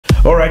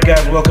Alright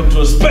guys, welcome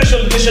to a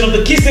special edition of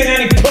the Kissing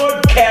Annie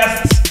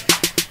podcast.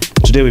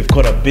 Today we've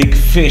caught a big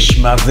fish,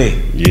 Maze.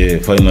 Yeah,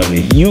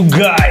 finally. You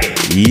guy.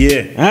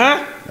 Yeah.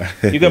 Huh?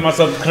 You got my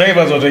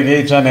subscribers on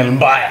the channel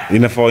mbaya.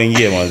 Inafaa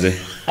uingie Maze.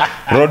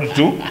 Road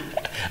to?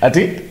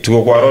 Ati?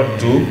 Tuko kwa road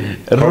to?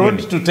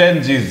 Road to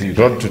 10 G's.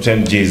 Road to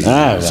 10 G's.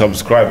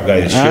 Subscribe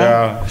guys.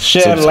 Share,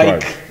 subscribe.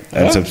 like.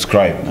 And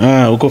subscribe.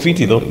 Uko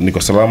fiti though?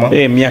 Niko salama.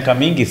 Miaka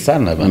mingi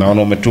sana bana.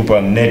 Naona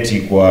umetupa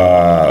neti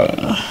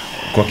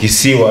kwa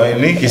kisiwa.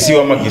 Ni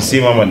kisiwa ama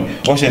kisima ama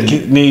ocean?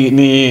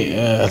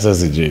 Sasa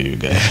sijui you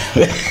guys.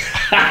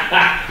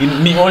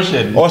 Ni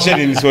ocean.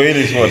 Ocean in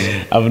Swahili is what?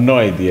 I have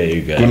no idea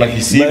you guys. Kuna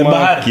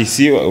kisima,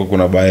 kisiwa,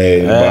 kuna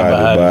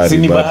bahari. Si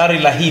ni bahari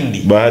la Hindi.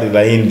 Bahari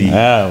la Hindi.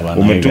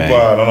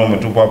 Naona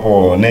umetupa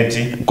hapo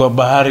neti. Kwa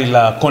bahari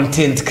la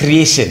content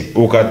creation.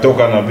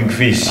 Ukatoka na big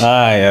fish.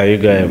 Yeah, you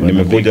guys.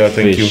 Nimekuja,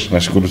 thank you.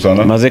 Nashukuru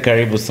sana. Maze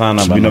karibu sana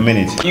bana. It's been a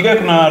minute. You guys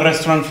kuna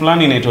restaurant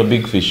fulani inaitwa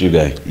Big Fish you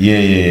guys.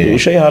 Yeah.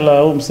 Ushaihala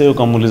au msee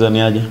ukamuuliza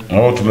ni aje?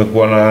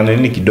 Tumekuwa na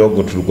nini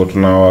kidogo, tulikuwa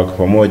tunawaka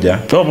pamoja.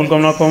 Mlikuwa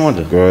mnawaka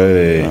pamoja?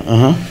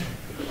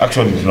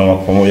 Actually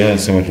tunawaka pamoja,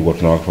 nasema tulikuwa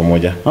tunawaka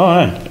pamoja.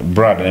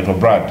 Brad, anaitwa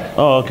Brad.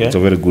 Okay. It's a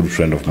very good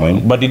friend of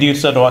mine. But did you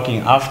start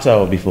working after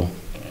or before?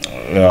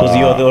 Because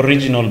you are the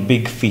original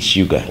Big Fish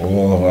you guys.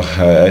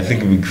 I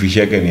think Big Fish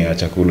yake ni ya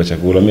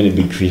chakula. Mimi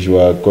Big Fish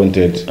wa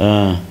content.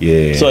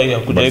 Yeah. So you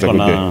kuja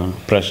na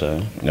pressure.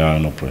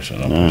 No pressure.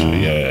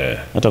 Yeah.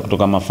 Hata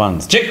kutoka ma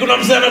fans. Check kuna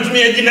msana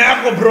anatumia jina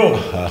yako bro.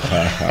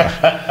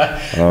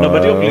 No,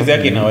 but hiyo place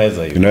yake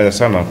inaweza hiyo. Inaweza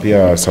sana,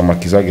 pia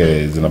samaki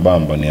zake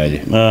zinabamba ni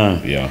aje.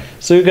 Yeah.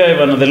 So you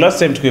guys, the last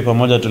time tukiwa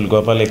pamoja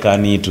tulikuwa pale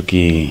Kani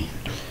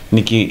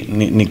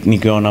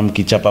nikiona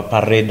mkichapa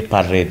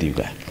parade you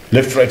guys.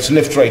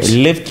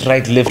 Left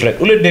right.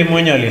 Ule dem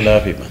mwenye alila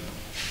wapi man?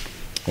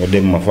 Ule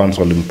dem mafans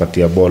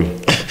walimpatia ball.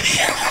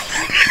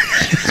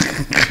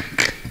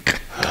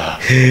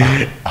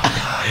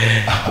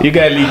 You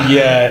guys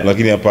ligia.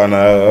 Lakini hapana,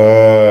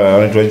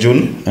 anaitwa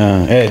June.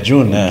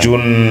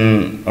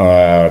 June.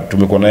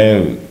 Tumekuwa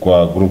naye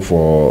kwa group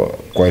for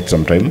quite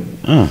some time.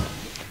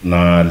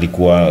 Na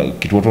alikuwa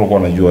kitu watu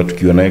walikuwa wanajua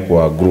tukiwa naye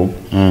kwa group.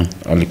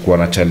 Alikuwa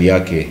na chali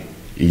yake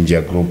nje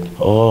ya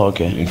group.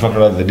 Okay. In fact,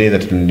 the day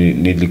that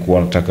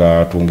nilikuwa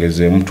nataka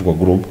tuongeze mtu kwa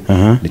group,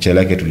 ni chali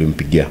yake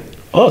tulimpigia.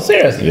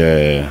 Seriously?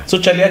 Yeah. So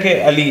chali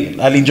yake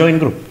ali join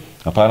group?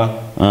 Hapana.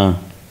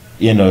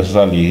 Yeye ndo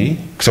sali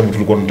kwa sababu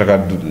tulikuwa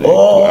tunataka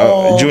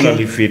June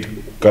alifit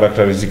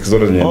characteristics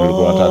zote zenye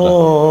tulikuwa nataka.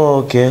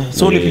 Okay.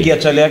 So ulipigia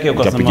chali yake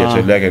ukasema.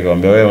 Nikapigia chali yake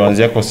akamwambia wewe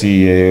manzi yako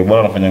si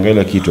bwana anafanya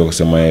ngale kitu,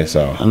 akasema yeye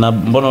sawa. Na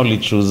mbona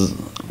ulichoose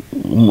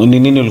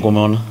nini ulikuwa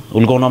umeona?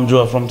 Ulikuwa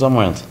unamjua from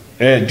somewhere else?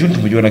 June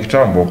tumejua na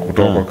kitambo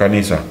kutoka kwa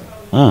kanisa.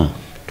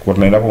 Tulikuwa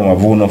tunaenda hapo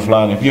mavuno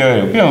fulani. Pia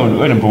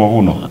wewe ni mtu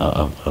mavuno.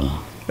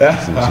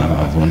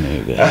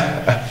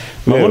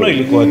 Mavuno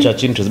ilikuwa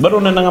church interest. Bado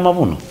unaenda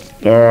mavuno?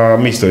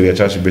 Mimi story ya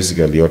church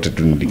basically yote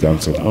tu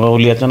nilicancel.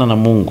 Uliachana na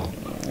Mungu?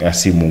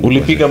 Si Mungu.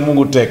 Ulipiga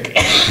Mungu tek.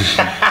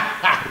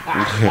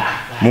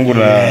 Mungu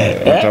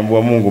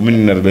natambua Mungu, mimi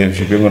nina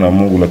relationship yangu na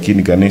Mungu,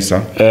 lakini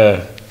kanisa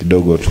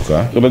kidogo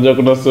tuka. Unajua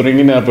kuna story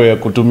nyingine hapo ya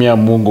kutumia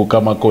Mungu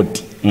kama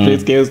koti.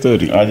 Please tell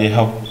story. Aje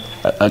how?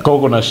 Kwa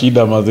kuna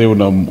shida mazee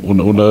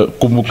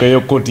unakumbuka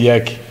hiyo koti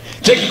yake.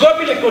 Cheki kwa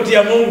vile koti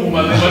ya Mungu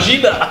mazee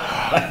shida.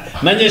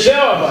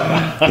 Nanyeshewa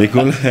bana.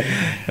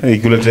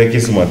 Nikula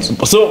take smart.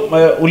 So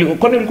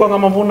kwani ulikuwa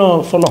kama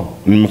mavuno for long?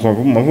 Nimekuwa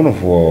mavuno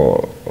for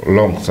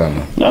long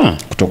sana.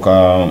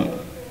 Kutoka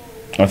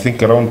I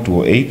think around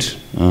 28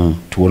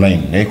 to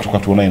 9. Kutoka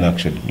to 9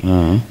 actually.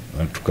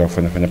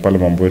 Tukafanya pale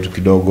mambo yetu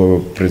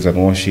kidogo, praise and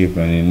worship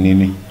na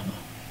nini.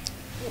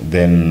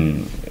 Then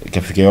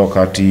ikafikia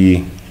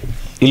wakati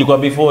ilikuwa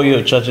before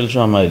your Churchill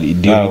show ama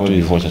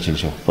before Churchill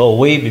show.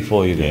 Way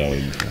before you. Yeah, way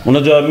before.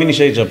 Unajua mimi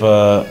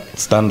nishaichapa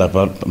stand up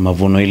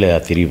mavuno ile ya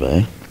Thiriba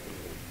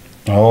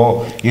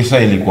hiyo sasa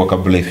ilikuwa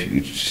kabla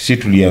si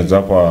tulianza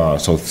hapa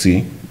South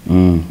Sea.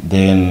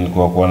 Then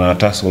kwa na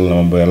tussle na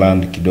mambo ya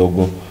land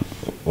kidogo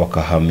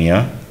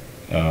wakahamia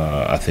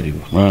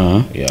Thiriba.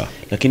 Yeah.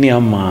 Lakini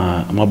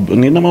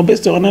nina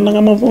mabeste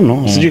wanaenda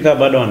mavuno. Sijui kama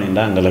bado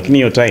wanaendanga, lakini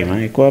hiyo time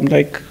ilikuwa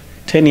like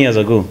 10 years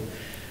ago.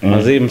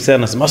 Mazee msee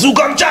anasema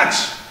suka mchurch.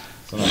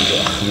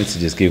 Mimi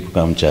sijisikii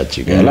kukaa mchurch.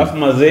 Alafu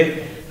mazee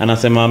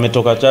anasema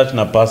ametoka church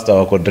na pastor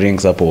wako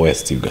drinks hapo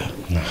West Uga.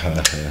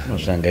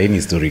 Unashanga hii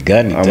ni story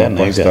gani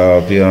tena hiyo?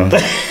 Pastor pia.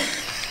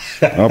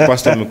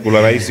 Pastor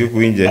amekula rais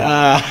huku nje.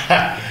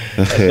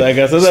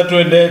 Sasa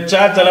tuende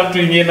church alafu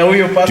tuingie na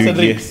huyo pastor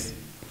drinks.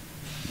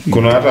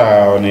 Kuna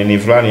hata nini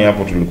fulani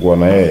hapo tulikuwa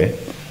na yeye.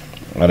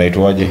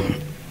 Anaitwaje?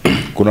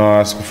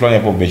 Kuna siku fulani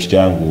hapo best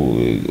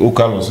yangu,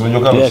 Carlos,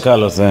 unajua Carlos? Yeah,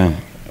 Carlos.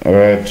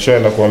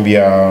 Tushaenda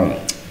kuambia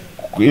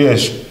ile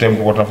time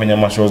kwa tunafanya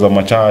mashow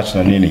za church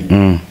na nini.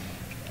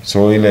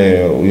 So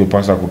ile huyo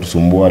pastor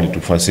kutusumbua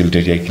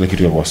alitufacilitate kila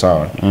kitu kwa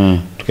sawa.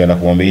 Tukaenda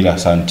kumwambia ile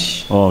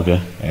asanti. Okay.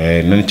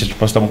 Na ni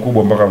pastor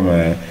mkubwa mpaka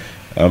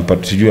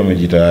sijui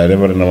amejita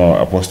Reverend na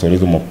apostle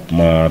hizo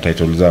ma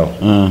title zao.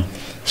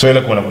 So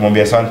ile kuna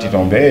kumwambia asante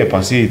tunaomba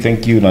Pasi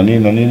thank you na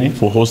nini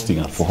for hosting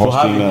us.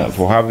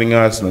 For having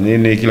us na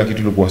nini kila kitu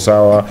kilikuwa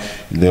sawa,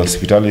 the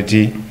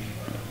hospitality.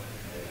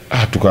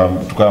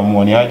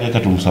 Tukamwoniaje hata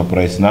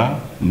tumsurprise na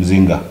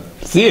mzinga.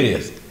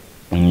 Serious?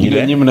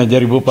 Ile nyinyi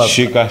mnajaribu pa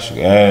shika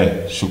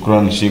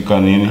shukrani shika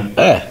nini?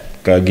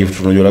 Ka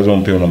gift unajua lazima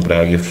mpe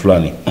unampea gift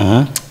fulani.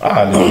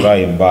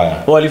 Alifurahi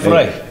mbaya.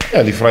 Alifurahi?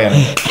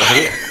 Alifurahi.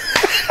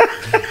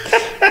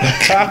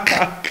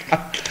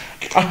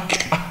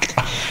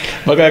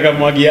 Baka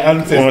akamwagia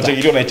ancestor.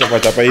 Unachekiwa na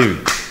chapa hivi.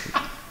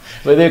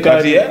 Wewe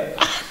kati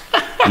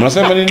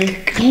mnasema nini?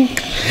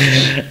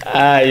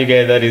 You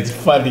guys, that is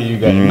funny you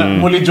guys.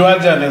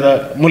 Mlijuaje anaweza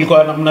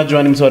mlikuwa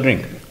mnajua ni mswa drink?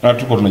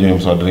 Tuko tunajua ni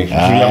mswa drink.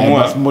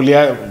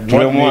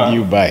 Tuliamua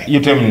you buy. Hiyo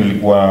time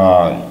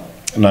nilikuwa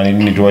na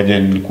nini tuaje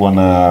nilikuwa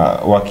na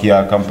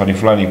wakia company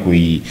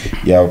fulani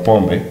ya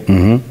pombe.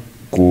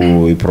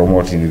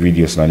 Kuipromote in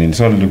videos na nini.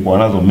 So nilikuwa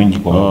nazo mingi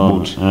kwa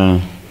boot.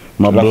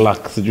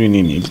 Black sijui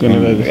nini.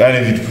 Yaani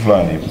vitu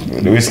fulani.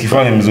 Whisky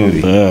fulani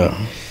mzuri.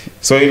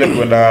 So ile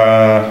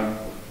kwenda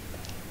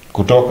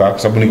kutoka kwa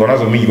sababu niko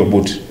nazo mingi kwa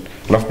boot.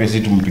 Alafu pia sisi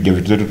tumpiga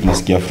vitu zetu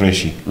tunasikia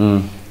fresh.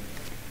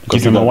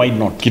 Kitu na why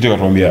not? Kitu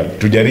katuambia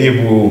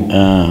tujaribu.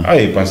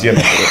 Pasia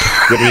na.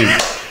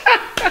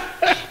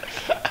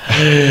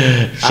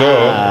 So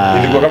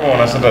ilikuwa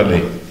kama on Saturday.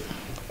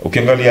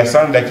 Ukiangalia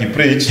Sunday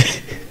akipreach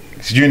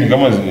sijui ni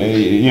kama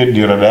hiyo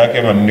ndio rada yake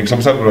ama ni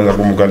kwa sababu tunaweza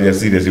kumkalia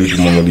serious ili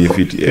tumwangalie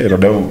fiti.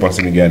 Rada yake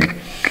pasi ni gani?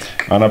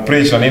 Ana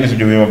preach na nini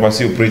sijui mimi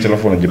pasi preach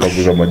alafu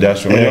anajipaguza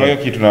majasho. Unajua hiyo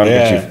kitu na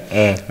chief.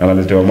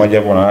 Analetewa maji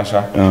hapo na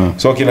Asha.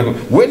 So kila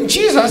when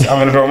Jesus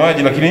ameletewa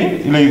maji lakini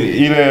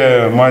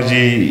ile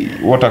maji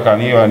water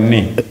kaniwa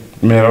ni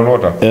mineral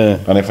water.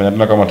 Anafanya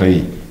tena kama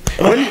tai.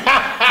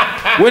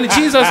 When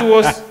Jesus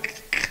was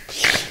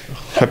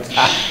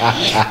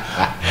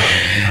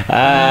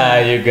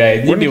you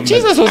guys. When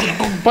Jesus was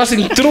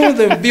passing through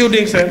the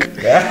buildings and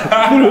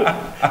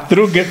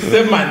through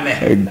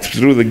Gethsemane.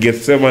 Through the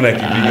Gethsemane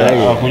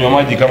kunywa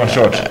maji kama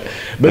short.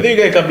 But you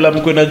guys kabla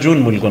mko na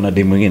June mlikuwa na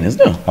demo nyingine,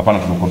 sio? Hapana,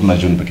 tulikuwa na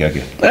June peke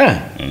yake.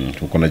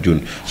 Tulikuwa na June.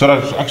 So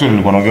actually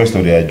nilikuwa naongea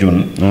story ya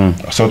June.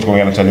 So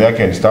tulikuwa na chali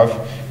yake and stuff.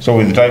 So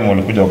with the time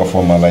walikuja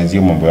wakaformalize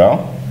hiyo mambo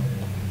yao.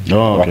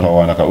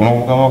 Wakaona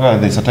unakumbuka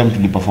there's a time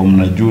tuliperform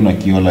na June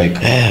akiwa like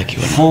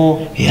 4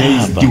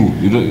 days due.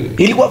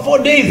 Ilikuwa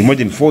 4 days.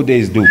 Imagine 4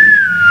 days due.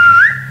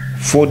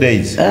 4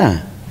 days.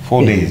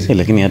 4 days.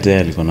 Lakini hata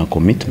alikuwa na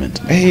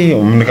commitment.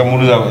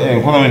 Nikamuuliza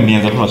kwanza mimi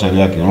nianza tu chali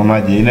yake.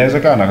 Unaonaje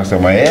inawezekana?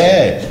 Akasema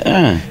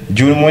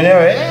June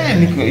mwenyewe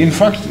in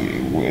fact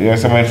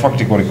yasema in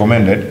fact iko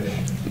recommended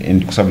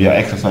kwa sababu ya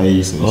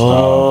exercise.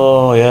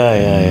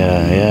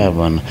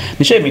 Bwana.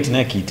 Nishaimit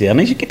na Kite.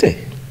 Anaishi Kite?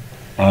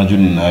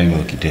 June na hiyo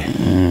Kite.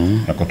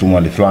 Akatuma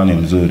ali fulani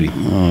mzuri.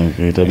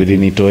 Okay, itabidi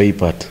nitoe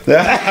ipata.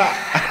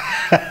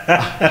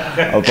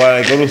 Hapana,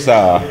 iko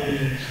sawa.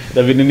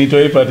 Itabidi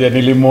nitoe ipata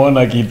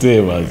nilimuona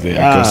Kite basi.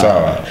 Iko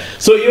sawa.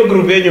 So hiyo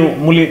group yenu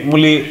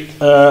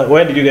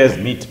where did you guys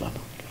meet man?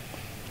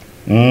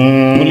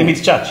 Muli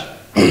meet church.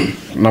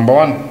 Number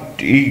 1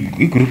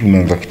 hii group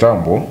imeanza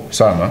kitambo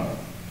sana.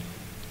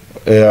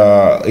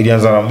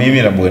 Ilianza na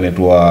mimi na bwana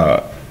wetu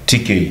wa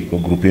TK kwa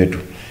group yetu.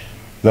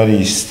 That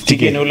is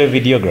TK ni ule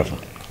videographer.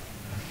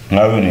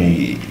 Nawe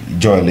ni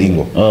Joel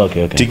Ingo.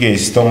 Okay. TK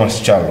is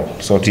Thomas Chalo.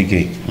 So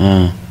TK.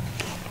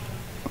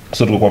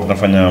 So tulikuwa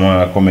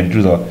tunafanya comedy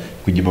tu za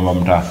kujipamba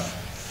mtaa.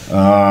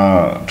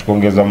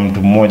 Tukaongeza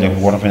mtu mmoja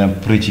kwa kufanya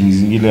preaching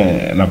zingine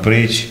na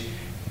preach.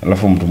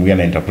 Alafu mtu mwingine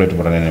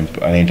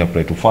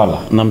ana-interpret ufala.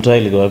 Na mtaa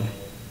ilikuwa wapi?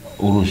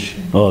 Urushi.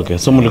 Okay.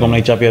 So mlikuwa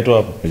mnaichapia tu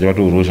hapo. Kwa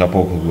watu Urushi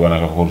hapo kwa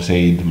na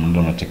crusade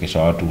ndio anachekesha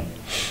watu.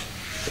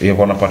 Hiyo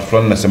kwa part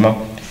fulani nasema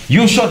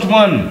you short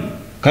man,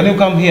 can you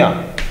come here?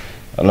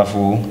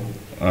 Alafu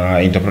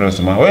interpreter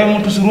sema wewe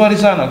mtu suruali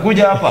sana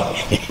kuja hapa.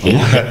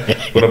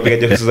 Unapiga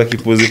jokes za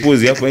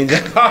kipuzi hapo nje.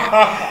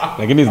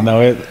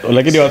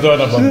 Lakini watu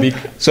wanapambika.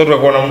 So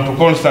tunakuwa na mtu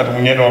constant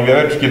mwingine anamwambia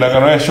wewe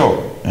tukidangana wewe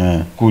show.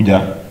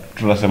 Kuja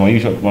tunasema you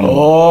short man.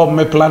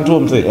 Mmeplan tu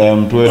mzee.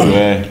 Mtu wetu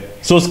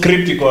so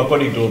script iko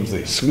according to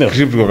mzee.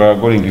 Script iko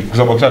according kwa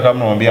sababu kama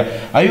namwambia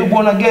are you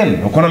born again?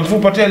 Uko na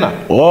mfupa tena?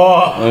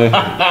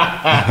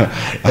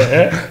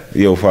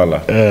 Hiyo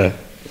ufala.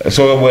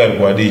 So wewe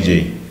alikuwa DJ.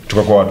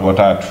 Tukakuwa watu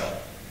watatu.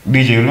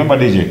 DJ, you remember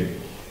DJ?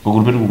 Kwa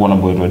group yetu kulikuwa na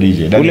boy wa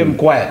DJ. Ule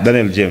mkwaya.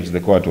 Daniel James the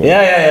choir.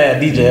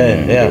 DJ.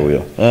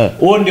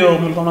 Huo ndio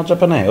mlikuwa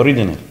mnachapa naye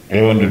original.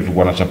 Huyo ndio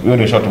tulikuwa tunachapa. Huyo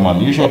ndio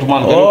shortman. You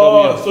shortman.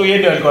 So yeye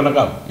ndio alikuwa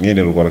anakaa. Yeye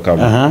ndio alikuwa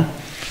anakaa.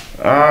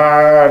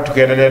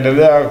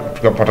 Tukaendelea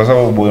tukapata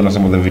sababu boy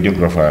anasema the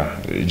videographer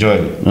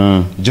Joel.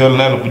 Joel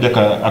naye alikuja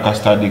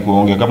akastudy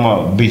kuongea kama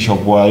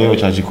bishop wa hiyo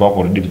church kwa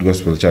hapo Redeemed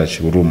Gospel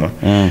Church Huruma.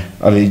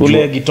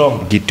 Ule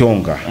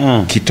Kitonga.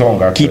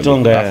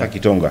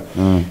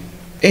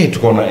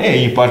 Tukaona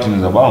hii party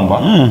ni za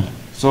bamba.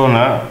 So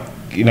na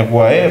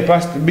inakuwa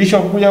pastor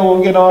bishop kuja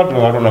kuongea na watu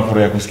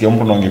wanafurahia kusikia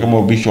mtu anaongea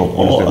kama bishop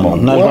wanasema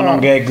na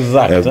anaongea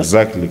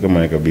exactly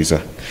kama kabisa.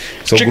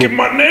 So cheki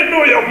maneno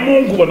ya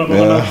Mungu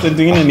wanakuwa accent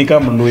nyingine ni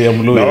kama mluya.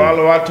 Na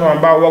wale watu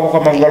ambao wako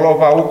kama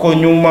ngolopa huko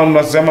nyuma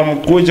mnasema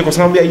mkuje kwa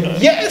sababu ya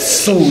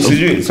Yesu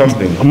sijui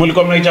something.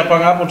 Mlikuwa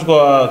mnaichapanga hapo tuko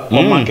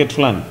kwa market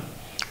fulani.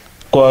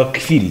 Kwa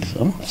field,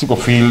 siko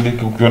field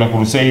ukiona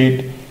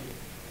crusade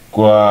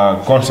kwa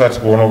concert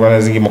kwa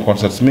organizing ma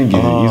concerts mingi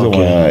hizo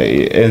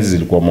enzi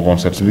zilikuwa ma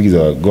concerts mingi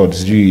za God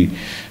sijui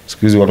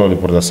siku hizi watu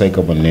walipata psych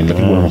kama nini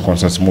lakini kuna ma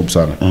concerts mob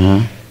sana.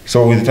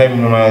 So with time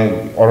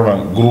ona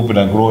group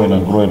na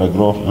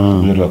grow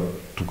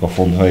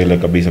tukaform ile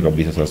kabisa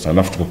sasa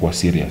alafu tukakuwa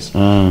serious.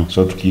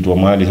 So tukiitwa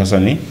mahali sasa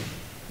ni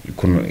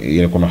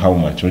kuna how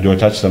much unajua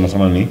church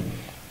sana ni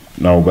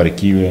na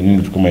ubarikiwe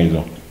nini kama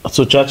hizo.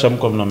 So church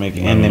amko mna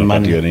making any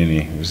money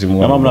nini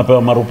kama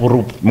mnapewa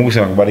marupurupu Mungu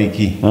sana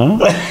kubariki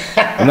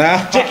na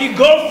cheki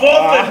go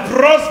forth and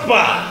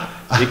prosper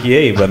cheki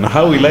hey bana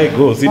how will I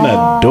go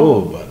sina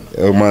do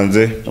bana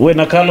manze wewe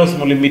na Carlos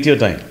mlimeet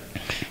time.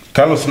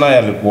 Carlos naye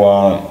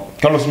alikuwa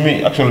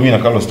mimi na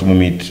Carlos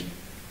tumemeet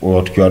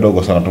tukiwa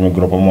wadogo sana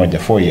tumegrow pamoja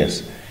 4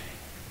 years.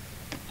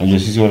 Unajua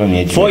sisi wala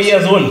ni 4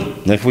 years old.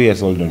 Na 4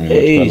 years old ndio.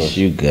 Hey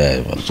you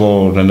guy.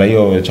 So nenda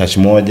hiyo church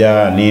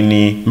moja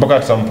nini mpaka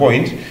at some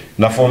point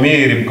na for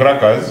me Rim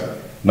Crackers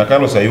na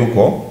Carlos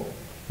hayuko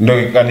ndio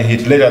kani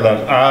hit later than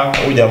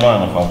huyu jamaa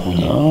anafaa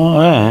kuja.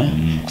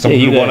 Kwa sababu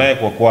tulikuwa naye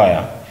kwa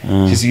kwaya.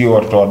 Sisi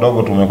watoto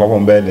wadogo tumekuwa hapo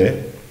mbele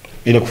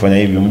ile kufanya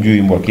hivi mjui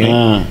wimbo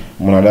lakini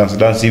mna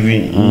dance hivi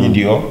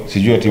ndio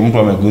sijui ati mtu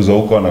ameguza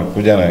huko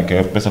anakuja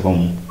na pesa kwa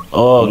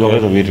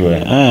ndio vitu wewe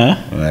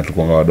na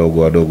tulikuwa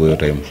wadogo hiyo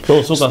time.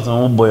 So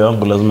kama boy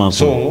wangu lazima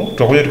so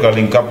tukakuja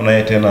tukalink up na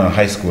yeye tena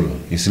high school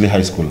Isli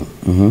high school.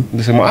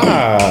 Ndisema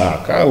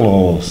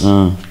Carlos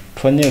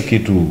tufanyie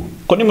kitu.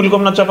 Kwani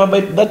mlikuwa mnachapa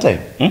by that time?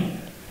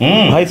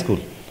 High school.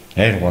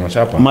 Tulikuwa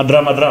tunachapa.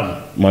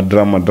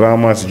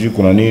 Madrama sijui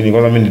kuna nini.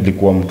 Kwanza mimi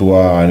nilikuwa mtu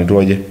wa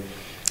nitoaje?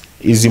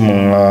 Hizi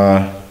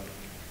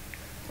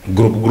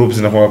groups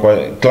zinakuwa kwa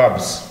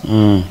clubs.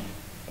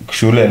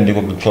 Shule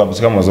ndiko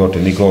clubs kama zote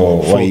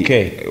niko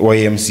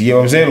YMCA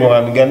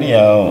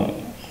wananigania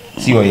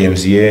si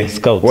YMCA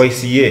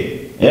Scouts. YCA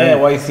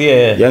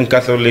YCA Young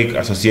Catholic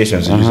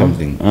Associations or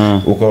something.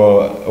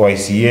 Uko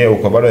YCA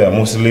uko bado ya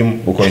Muslim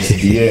uko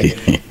YCA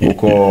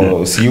uko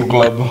CU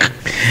club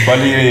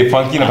bali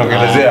funky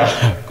natokelezea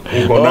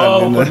uko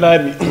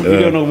nani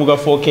ndio unakumbuka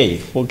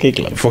 4K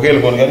club 4K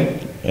ilikuwa gani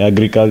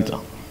agriculture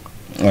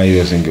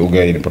hiyo singe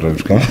ugai nipata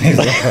vitu kama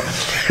hizo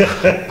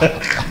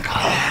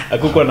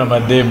akuko na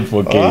madem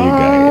 4K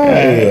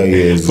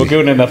guys 4K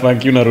unaenda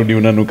funky unarudi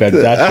unanuka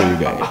jasho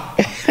guys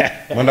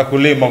Mwenda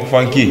kulima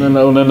kufanki.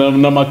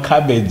 Na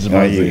macabbage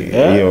mazi.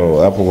 Hiyo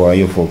hapo kwa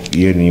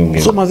hiyo ni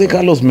unge. So mazi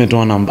Carlos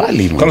metoana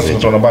mbali. Carlos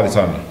metoana mbali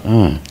sana.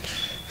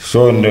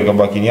 So ndio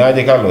kabaki ni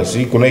aje Carlos,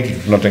 kuna hiki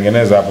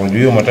tunatengeneza hapo. Unajua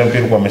hiyo matime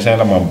pia kwa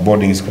ameshaenda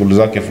boarding school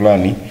zake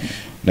fulani.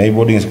 Na hii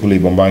boarding school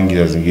ibambangi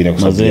za zingine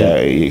kwa sababu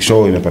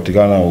show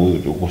imepatikana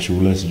uko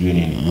shule sijui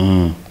nini.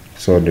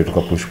 So ndio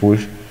tukapush.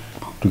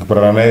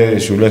 Tukipatana naye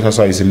shule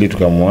sasa Isli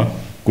tukamwa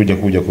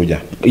kuja.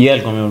 Yeye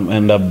alikuwa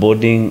ameenda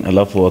boarding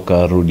alafu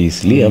akarudi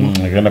Isli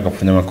akaenda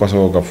kufanya makosa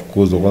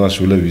wakafukuzwa kwanza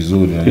shule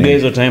vizuri na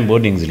hizo time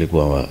boarding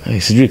zilikuwa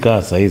sijui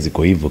kaa saa hizi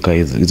kwa hivyo kaa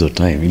hizo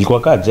time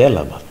ilikuwa kaa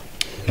jela bana.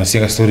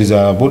 Nasikia stories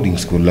za boarding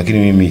school lakini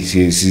mimi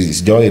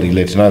sijawahi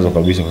relate nazo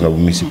kabisa kwa sababu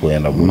mimi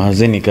sikuenda boarding.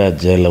 Mazeni kaa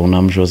jela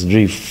unamshwa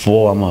sijui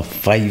 4 ama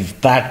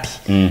 5:30.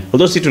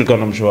 Although sisi tulikuwa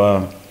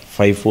tunamshwa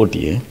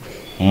 5:40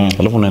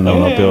 alafu unaenda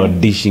unapewa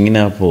dish nyingine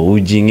hapo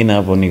uji nyingine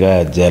hapo ni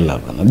kaa jela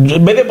bana.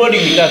 By the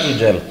boarding ni kaa tu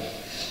jela.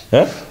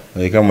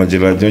 Kama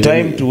jela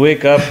time to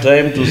wake up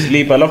time to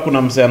sleep alafu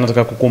kuna msee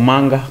anataka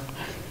kukumanga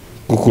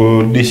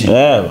kukudishi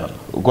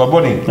kwa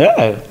boarding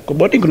kwa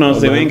boarding kuna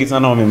wase wengi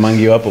sana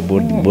wamemangiwa hapo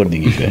boarding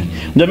hivi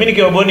ndio mimi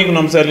nikiwa boarding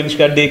kuna msee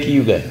alinishika deki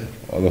you guy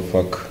what the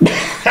fuck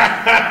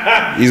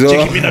hizo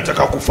cheki mimi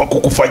nataka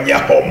kukufanyia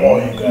homo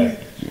you guy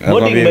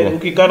boarding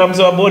ukikana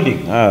mzee wa boarding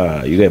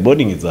you guy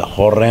boarding is a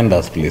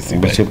horrendous place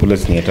basi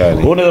place ni hatari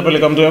unaweza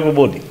peleka mtu wako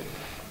boarding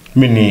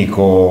mimi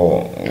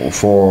niko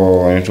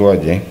for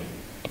nitoaje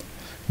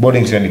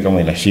boarding sasa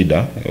kama ina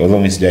shida although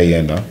mimi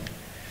sijaienda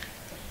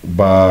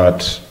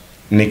but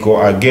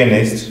niko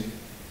against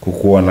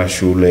kukuwa na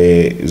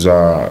shule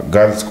za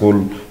girls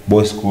school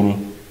boys school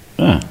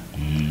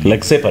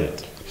like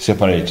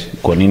separate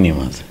kwa nini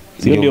mazi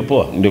sio ndio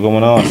poa ndio kama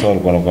nao sawa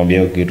walikuwa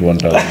wanakuambia kitu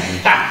wanataka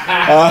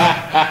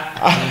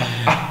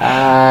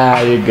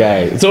you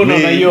guys so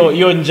unaona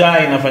hiyo njaa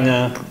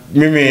inafanya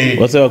mimi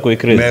wase wako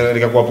crazy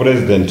nikakuwa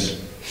president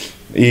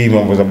hii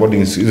mambo za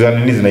boarding za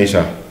nini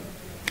zinaisha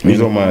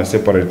hizo ma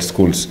separate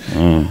schools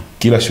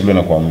kila shule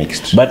inakuwa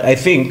mixed but I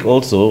think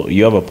also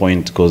you have a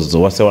point because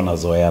wase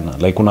wanazoeana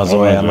like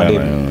unazoea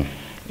mademu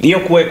hiyo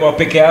kuwekwa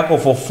peke yako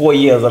for 4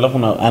 years alafu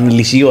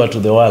unalishiwa to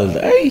the world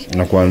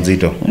inakuwa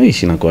nzito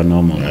inakuwa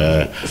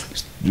normal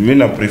mimi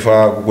na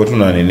prefer kuko tu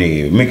na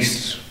nini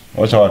mixed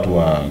wacha watu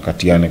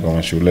wakatiane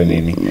kwa shule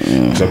nini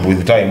kwa sababu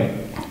with time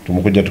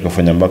tumekuja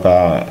tukafanya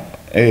mpaka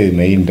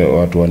Imeinda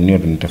watu wanio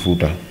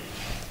tunitafuta.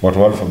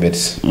 Watu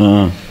alphabets.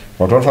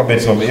 Watu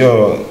alphabets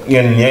hiyo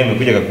ni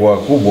imekuja kwa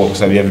kubwa kwa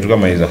sababu ya vitu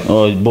kama hizo.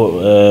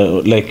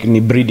 Like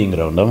ni breeding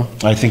ground ama?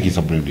 I think it's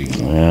a breeding.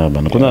 Yeah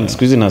bana. Kuna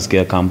siku hizi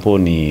nasikia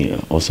kampuni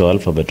also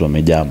alphabet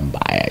wamejaa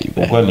mbaya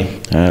hivi. Kweli?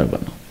 Bana.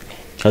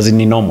 Kazi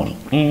ni normal.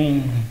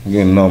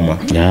 Ni normal.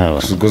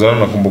 Yeah. Siku zangu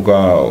nakumbuka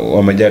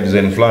wamejaa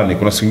design fulani.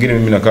 Kuna siku nyingine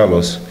mimi na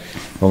Carlos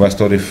kwa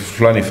story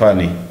fulani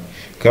funny.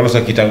 Carlos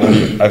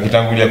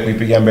akitangulia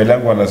kuipiga mbele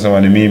yangu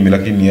anasema ni mimi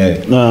lakini yeye.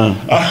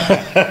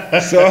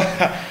 So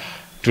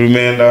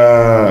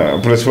tumeenda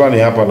press fulani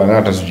hapa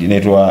Langata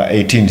inaitwa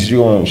 18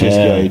 sio kama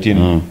mshasikia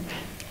 18.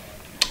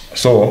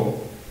 So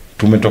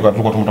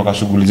tumetoka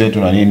shughuli zetu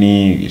na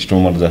nini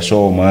tumemaliza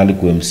show mahali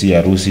ku MC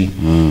harusi.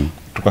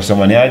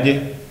 Tukasema ni aje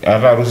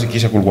hata harusi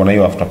kisha kulikuwa na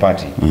hiyo after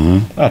party.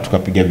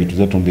 Tukapiga vitu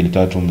zetu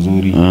 2-3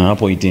 mzuri.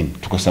 Hapo 18.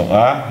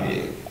 Tukasema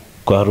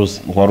kwa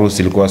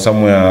harusi ilikuwa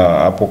somewhere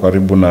hapo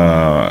karibu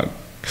na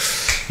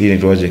hii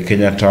inaitwaje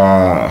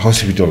Kenyatta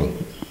Hospital.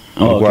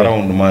 Ilikuwa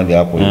around mahali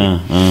hapo hivi.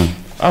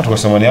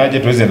 Tukasema ni aje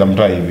tuweze enda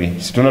mtaa hivi.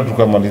 Si tunaenda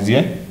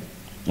tukamalizie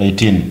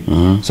 18.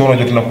 So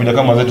unajua tunakuja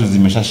kama zetu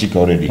zimeshashika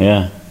already.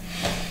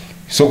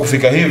 So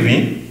kufika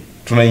hivi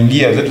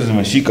tunaingia zetu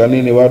zimeshika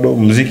nini bado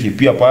muziki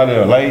pia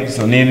pale lights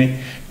na nini.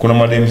 Kuna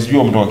madem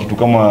sio mtoka kitu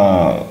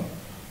kama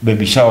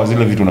baby shower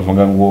zile vitu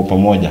unapanga nguo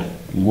pamoja.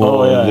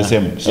 Nguo the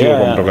same. Sio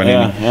kwa mtoka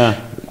nini.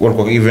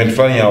 Kwa event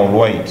fulani ya all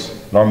white.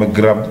 Na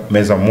wamegrab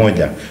meza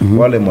moja.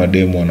 Wale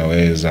madem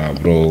wanaweza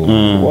bro.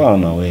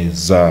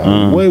 Wanaweza.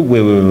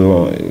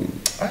 Wewe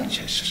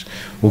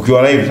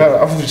ukiwa na hivi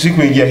sasa afu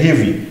siku ingia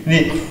hivi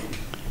ni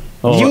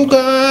you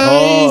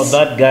guys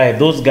that guy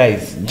those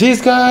guys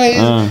these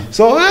guys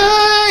so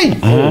hi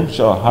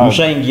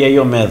mshaingia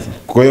hiyo meza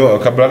kwa hiyo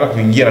kabla hata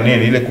kuingia na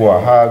nini ile kwa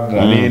hug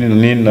na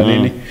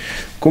nini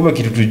kumbe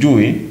kitu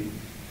tujui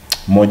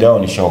mmoja wao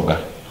ni shoga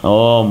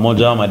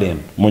mmoja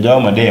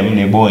wao madem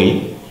ni boy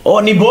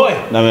ni boy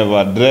na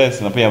amevaa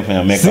dress na pia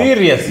amefanya makeup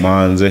serious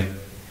manze.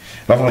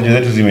 Alafu unajua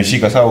zetu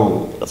zimeshika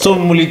sawa. So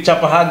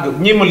mlichapa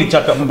hug, nyinyi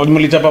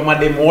mlichapa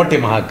mademu wote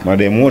mahag.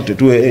 Mademu wote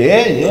tu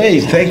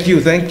hey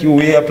thank you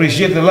we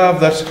appreciate the love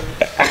that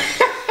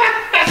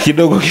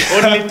kidogo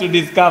only to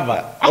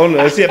discover.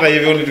 Si hata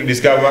hivyo only to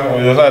discover.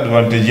 Unajua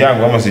advantage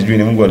yangu ama sijui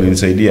ni Mungu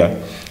alinisaidia.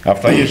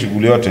 After hiyo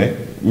shughuli yote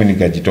mimi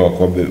nikajitoa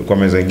kwa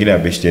meza nyingine ya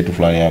best yetu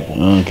fulani hapo.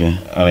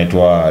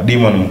 Anaitwa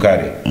Demon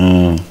Mkari.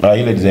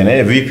 Ile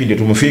design vipi ndio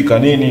tumefika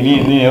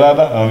nini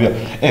rada anambia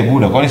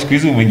buda kwani siku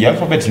hizi umeingia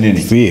alphabet nini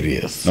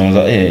serious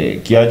naanza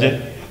kiaje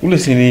ule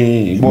si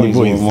ni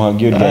boys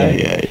mwagio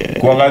ndani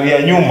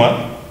kuangalia nyuma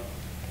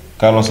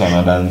Carlos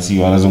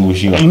anadansi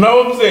anazungushiwa no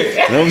mzee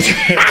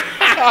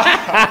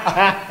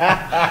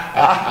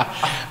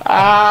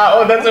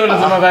that's what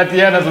unasema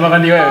katiana unasema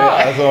ni wewe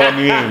sasa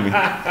ni mimi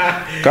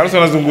Carlos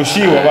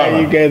anazungushiwa bana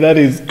you guys that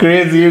is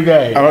crazy you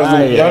guys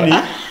yani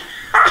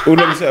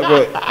ule msako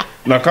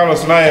na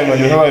Carlos naye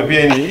unajua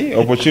pia ni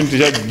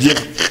opportunity ya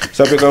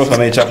sababu Carlos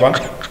anaichapa.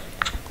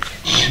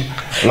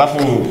 Alafu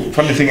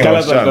funny thing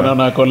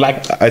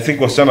I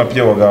think wasichana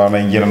pia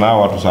wanaingia na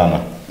watu sana.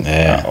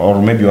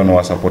 Or maybe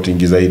wana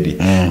supporting zaidi.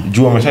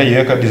 Juu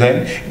wameshaiweka design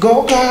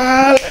go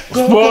girl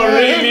for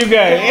real you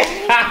guys.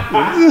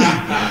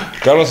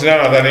 Carlos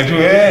nadhani tu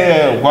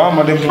kwa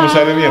madem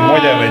tumeshalimia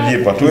mmoja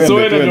amejipa tuende. So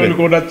wewe ndio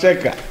ulikuwa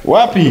unacheka.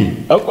 Wapi?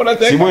 Uko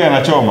unacheka. Siboy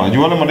anachoma.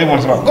 Juu wale madem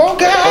wanasema go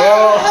girl.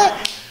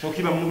 So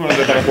kila mtu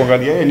anataka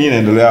kuangalia nini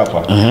inaendelea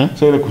hapa.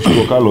 So ile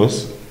kushika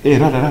Carlos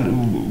rada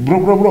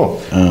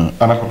bro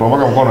anakutoa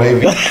mpaka mkono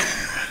hivi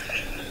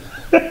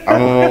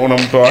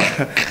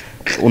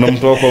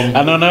unamtoa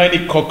kwa anaona wewe ni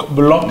cock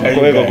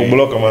blocker kwa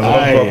kublock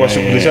manzo kwa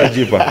shughulisha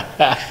jipa.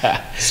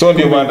 So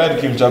ndio baadaye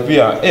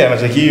tukimchapia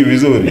anacheki hivi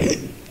vizuri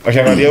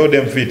akishangalia yule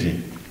demfiti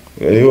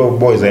hiyo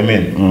boys I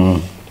mean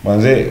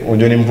manze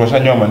unajua ni mtu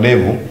ashanywa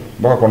mandevu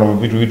mpaka kuna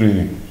vitu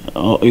hivi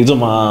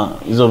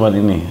hizo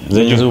nini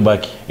zenye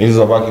zubaki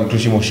hizo baki tu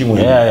shimo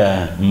hivi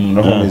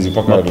naomba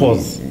nizipaka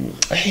pause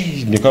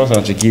ni kama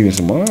sana cheki hivi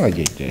sema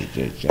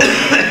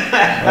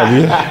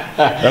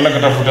ndio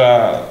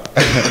katafuta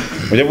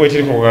mojapo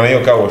chini kwa hiyo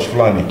car wash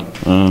fulani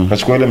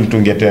kachukua ile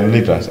mtungi ya 10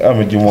 liters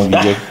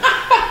amejimwagia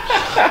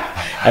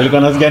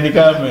alikuwa anasikia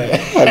kama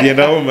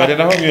alienda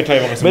home hiyo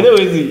time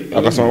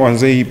akasema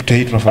wanze hii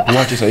tunafuata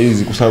wacha sasa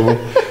hizi kwa sababu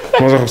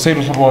kwanza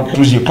kusaidia sababu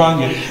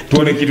tujipange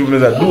tuone kitu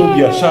tunaweza do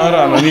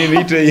biashara na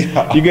nini ite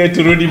igae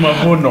turudi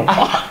mavuno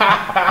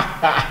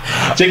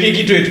cheki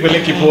kitu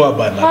itupeleke poa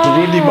bana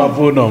turudi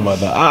mavuno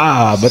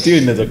bana but hiyo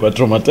inaweza kuwa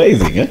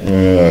traumatizing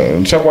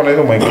nishakuwa na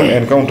hizo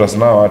encounters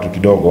na watu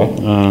kidogo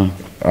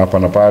hapa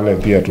na pale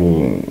pia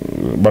tu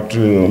but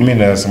mimi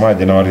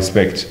nasemaje na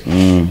respect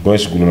kwa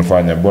shughuli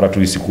unafanya bora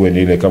tu isikuwe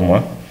ni ile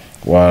kama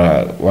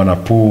wana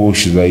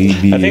push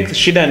zaidi. I think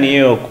shida ni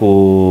hiyo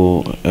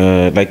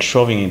like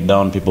shoving it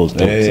down people's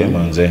throats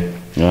manze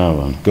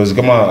because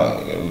kama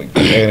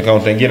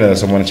encounter nyingine na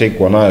someone check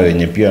kwa nayo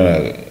yenye pia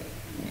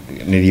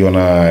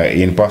niliona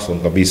in person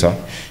kabisa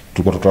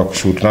tuko tutoka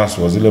kushoot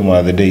naswa zile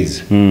ma the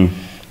days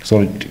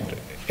so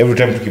every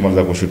time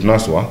tukimaliza kushoot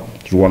naswa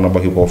tulikuwa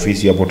tunabaki kwa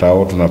ofisi hapo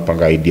tao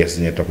tunapanga ideas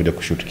zenye tutakuja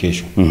kushoot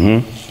kesho.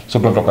 So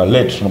tunatoka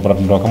late tunapata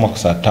tunatoka kama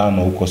saa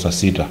 5 huko saa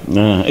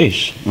 6.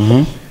 Ish.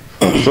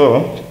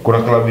 So kuna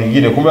club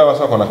nyingine kumbe hawa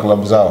sasa kuna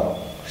club zao.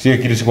 Sio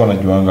kitu sikuwa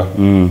najuanga.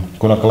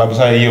 Kuna club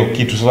sasa hiyo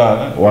kitu sasa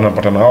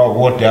wanapatana wao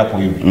wote hapo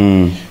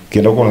hivi.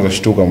 Kienda huko unaweza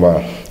shtuka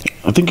mbaya.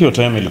 I think your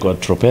time ilikuwa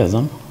Tropez,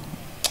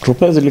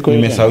 Tropez ilikuwa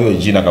nimesahau hiyo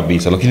jina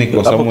kabisa lakini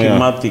kwa sababu ya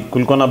Kimathi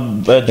kulikuwa na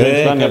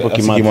joint fulani hapo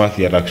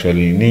Kimathi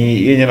actually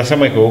ni yenye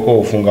nasema iko huko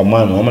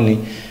ufungamano ama ni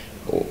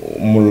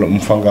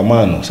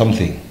mfangamano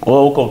something.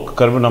 Huko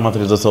karibu na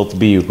Matriza South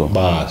B huko.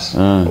 Bas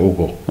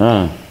huko.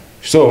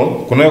 So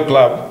kuna hiyo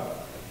club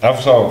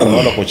alafu sawa kuna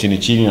wale kwa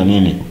chini na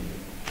nini.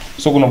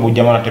 So kuna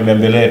jamaa anatembea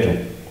mbele yetu.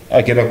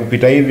 Akienda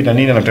kupita hivi na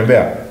nini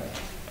anatembea.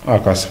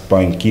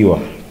 Akaspankiwa.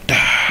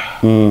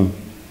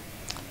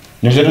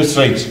 Ni mzee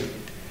straight.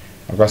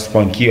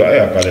 Akaspankiwa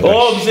akaleta.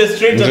 Mzee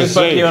straight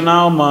akaspankiwa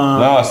nao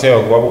na sasa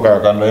kwa hapo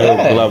kando ya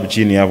club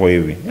chini hapo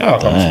hivi.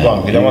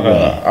 Akamspank jamaa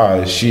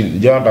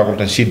jamaa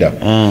atakuta shida.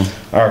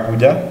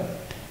 Akakuja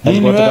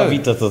alikuwa toka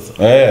vita sasa.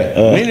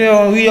 Nini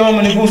huyu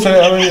amenigusa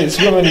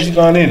sio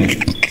amenishika nini?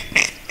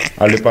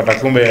 Alipata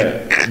kumbe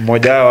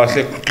mmoja wao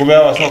kumbe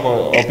hao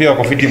soko pia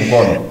kwa fiti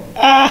mkono.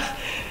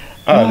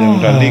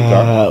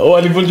 Alimtandika.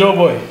 Alivunja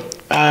boy.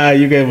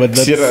 You guys but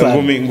that's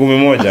ngumi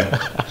moja.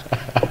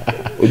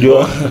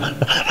 Unajua?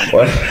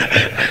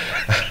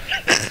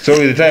 So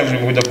with the time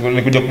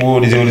nikuja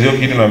kuulizia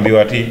kitu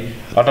naambiwa ati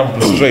hata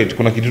mtu straight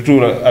kuna kitu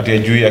tu ati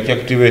ajui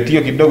akiactivate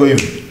hiyo kidogo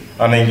hivi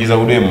anaingiza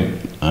udemu.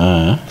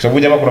 Kwa sababu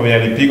jamaa kuna mwenye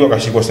alipigwa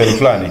akashikwa style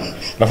fulani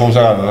alafu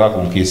msaka anataka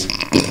kumkisa.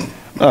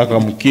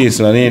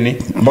 Akamkisa na nini?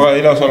 Mpaka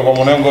ile swali kwa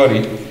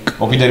mwanangori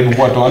wakijaribu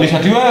kuatoanisha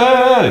ati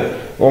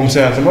wewe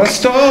msaka anasema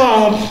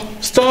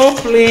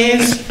stop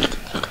please.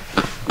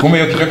 Kumbe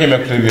hiyo kitu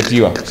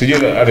kimeactivatiwa.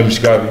 Sijui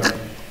alimshikavi.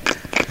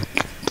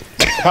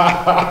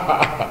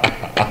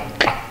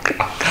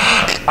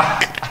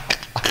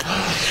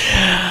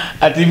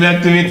 ati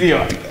imeactivatiwa.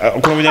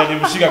 Kuna mwenye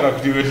alimshika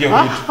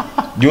akaactivatiwa kitu.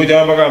 Juu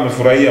jamaa mpaka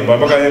amefurahia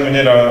mpaka yeye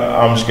mwenyewe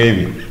amshika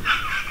hivi.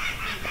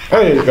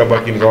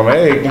 Kabaki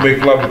nikaona kumbe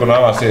club kuna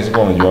hawa sasa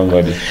kwa mjuanga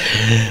hadi.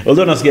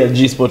 Although nasikia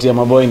G-Sport ya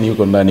maboy ni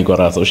yuko ndani kwa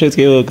rasa.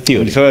 Ushasikia hiyo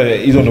theory? Sasa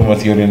hizo ndio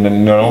theory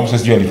na sasa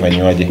sijui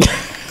alifanywaje.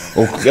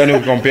 Yaani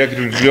ukompare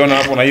kitu tuliona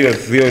hapo na hiyo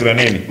theory na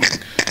nini?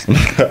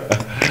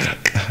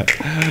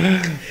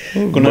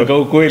 Kuna kwa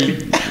ukweli.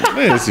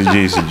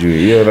 Sijui.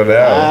 Hiyo dada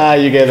yao.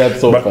 You get that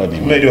so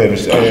funny.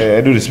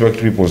 I do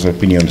respect people's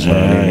opinions.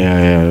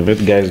 Yeah.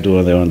 Let guys do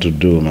what they want to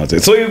do, man.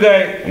 So you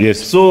guys,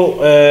 yes.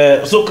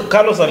 So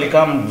Carlos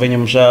alikam venye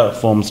msha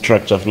form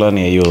structure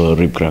fulani ya hiyo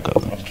rib cracker.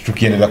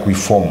 Tukiendelea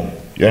kuiform.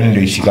 Yaani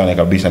ndio ishikane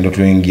kabisa ndio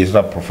tuingie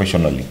sasa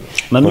professionally.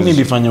 Na nini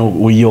ilifanya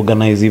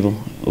uiorganize hivyo?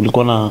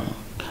 Ulikuwa na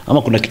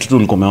ama kuna kitu tu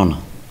ulikuwa umeona?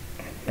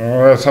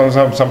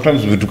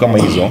 Sometimes vitu kama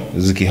hizo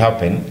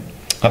zikihappen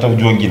hata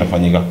ujue wengi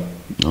inafanyika.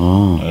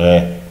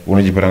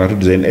 Unajipata tu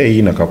design hii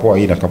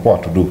inakapoa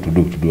to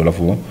do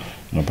alafu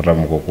unapata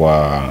mko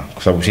kwa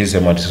sababu sisi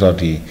sema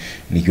ati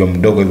nikiwa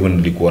mdogo hivyo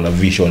nilikuwa na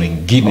vision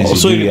nyingine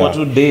so ilikuwa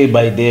tu day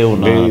by day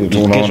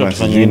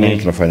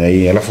tunafanya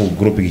hii alafu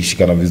group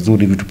ikishikana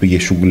vizuri vitu pige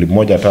shughuli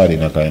moja hatari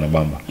na kae na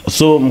bamba.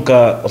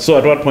 So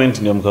at what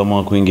point ndio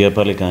mkaamua kuingia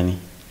pale kani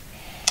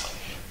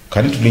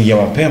tuliingia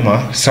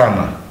mapema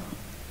sana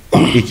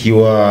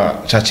ikiwa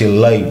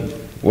Churchill live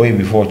way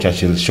before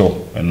Churchill show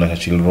na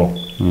Churchill Raw.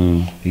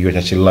 Hiyo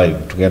Churchill live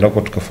tukaenda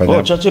huko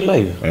tukafanya Churchill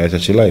live.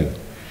 Churchill live.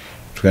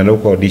 Tukaenda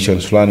huko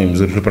auditions fulani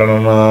mzuri tulipatana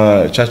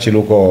na Churchill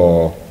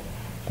huko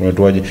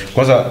kunaitwaje.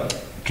 Kwanza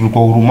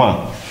tulikuwa Huruma.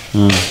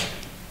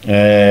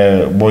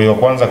 Boy wa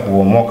kwanza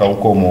kuomoka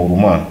huko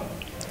Huruma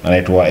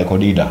anaitwa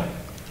Ekodida.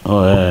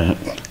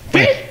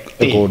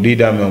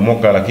 Ekodida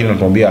ameomoka lakini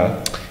anatuambia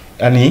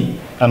yani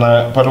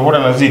anapata bora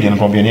nazidi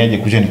anatuambia niaje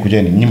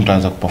kujeni nyinyi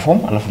mtaanza kuperform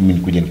alafu mimi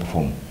nikuje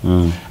niperform.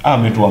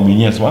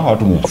 Ametuaminia sawa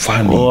watu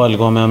mfano.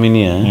 Alikuwa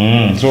ameaminia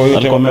so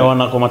alikuwa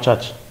ameona kwa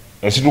machache.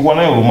 Sisi tulikuwa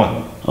nayo Huruma.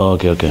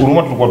 Okay.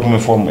 Huruma tulikuwa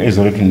tumeform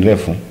hizo letu ni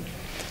refu.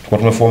 Tulikuwa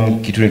tumeform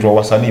kitu inaitwa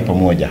wasanii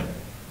pamoja.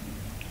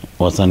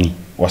 Wasanii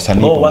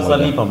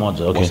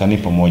pamoja. Okay. Wasanii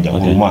pamoja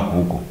Huruma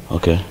huko.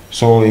 Okay.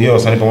 So hiyo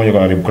wasanii pamoja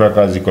kuna Rib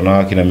Crackers iko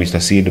na kina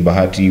Mr Seed,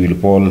 Bahati, Will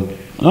Paul.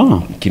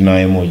 Kina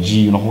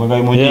emoji, unakumbuka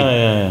emoji?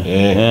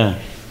 Yeah.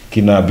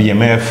 Kina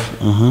BMF.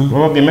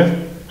 BMF?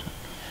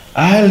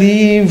 I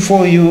live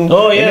for you.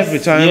 Every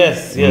time.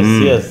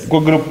 Yes.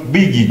 Kwa group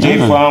Biggie,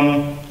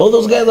 J-Farm. All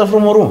those guys are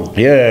from Huruma?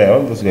 Yeah,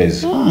 all those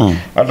guys.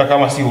 Hata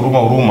kama si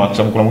Huruma kwa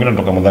sababu kuna mwingine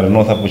anatoka Mathare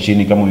North hapo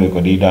chini kama yule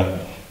Kodida.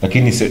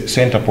 Lakini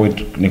center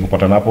point ni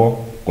kupata napo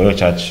kwa hiyo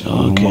church.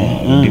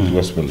 Deep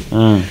gospel.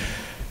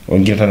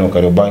 Wengine tena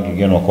Kariobangi,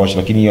 wengine Coach,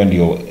 lakini hiyo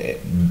ndio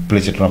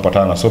place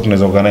tunapatana. So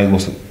tunaweza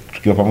organize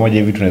tukiwa pamoja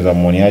hivi tunaweza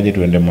muoniaje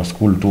tuende ma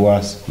school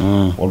tours.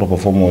 Watu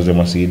perform wauze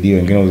ma CD,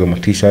 wengine wauze ma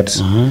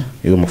t-shirts.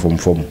 Hizo maform.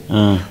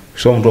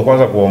 So mtu wa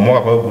kwanza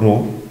kuomoka kwa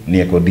group ni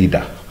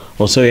Ekodida.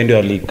 So yeye ndio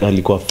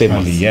alikuwa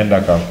famous. Alienda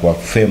akakuwa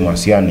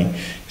famous yani.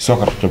 So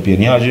akatutopia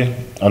niaje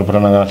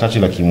alipatana na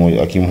Churchill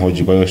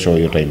akimhoji kwa hiyo show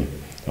hiyo time.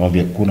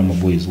 Anamwambia kuna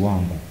maboys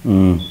wangu.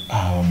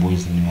 Maboys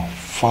ni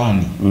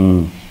funny.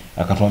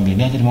 Akatuambia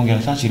niaje nimeongea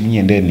na Churchill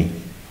niendeni.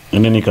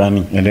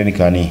 Endeni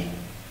kani.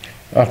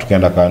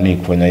 Tukaenda kani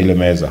kufanya ile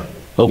meza.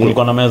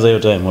 Kulikuwa na meza hiyo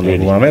time already.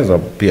 Kulikuwa na meza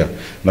pia.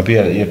 Na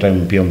pia hiyo time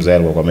pia mzee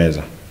alikuwa kwa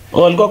meza.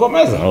 Alikuwa kwa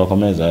meza? Alikuwa kwa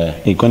meza.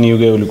 Kwani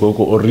yuge ulikuwa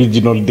huko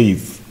original days.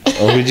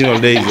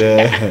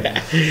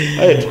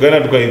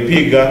 Tukaenda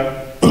tukaipiga.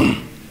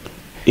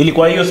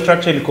 Ilikuwa hiyo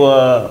structure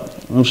ilikuwa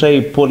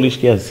mshai polish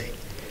kiasi.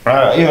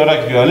 Hiyo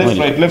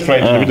left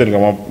right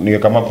ndio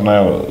kama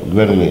kunayo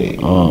very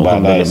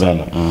baadaye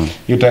sana.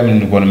 Hiyo time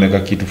nilikuwa nimeka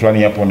kitu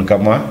fulani hapo ni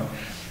kama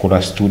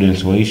kuna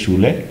students wa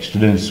shule,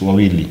 students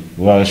wawili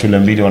wa shule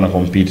mbili wana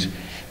compete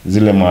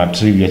zile ma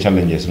trivia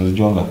challenges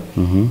unazijuanga.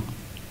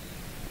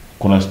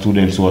 Kuna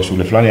students wa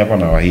shule fulani hapa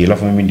na wa hii,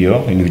 alafu mimi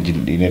ndio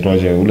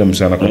inaitwaje ule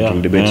msana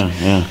control debate.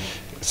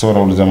 So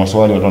nauliza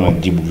maswali watu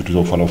wanajibu vitu za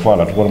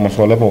ufala. Tulikuwa na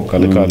maswali hapo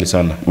kali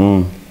sana.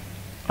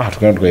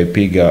 Tukaenda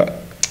tukaipiga.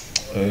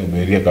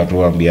 Beria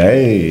katuambia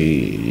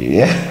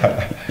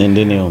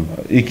endeni home.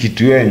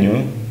 Ikitu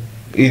yenu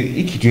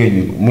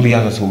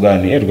mlianza siku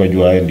gani?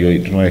 Tukajua ndio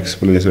tuna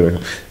explain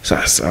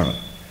sasa.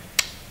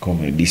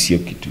 Comedy sio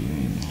kitu.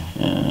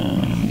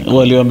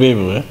 Waliwaambia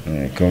hivyo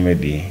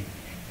comedy.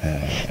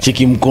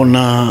 Chiki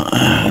mkona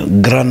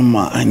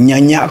grandma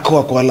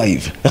nyanyako kwa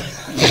live.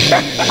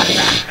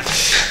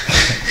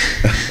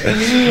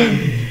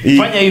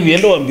 Fanya hivi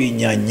endo waambie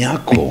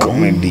nyanyako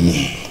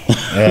comedy.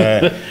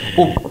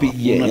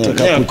 Upige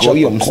nataka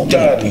kuchapia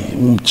mstari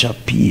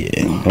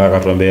mchapie.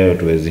 Akatuambia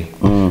tuwezi.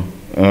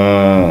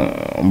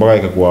 Mpaka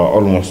ikakuwa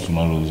almost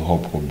tuna lose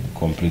hope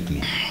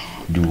completely.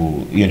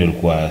 Juu hiyo ndio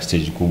ilikuwa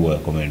stage kubwa ya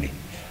comedy.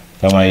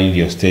 Kama hii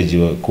ndio stage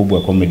kubwa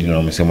ya comedy na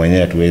wamesema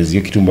yenyewe tuwezi.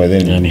 Hiyo kitu mbaya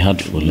yani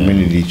hurtful.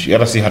 Mimi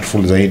hata si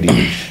hurtful zaidi.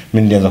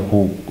 Mimi nilianza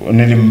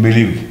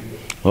nilimbelieve.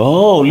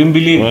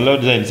 Ulimbelieve. Well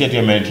design si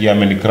ati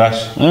ameni crash.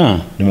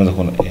 Nimeanza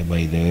kuona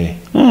by the way.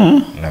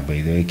 Na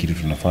by the way kitu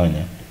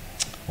tunafanya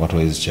watu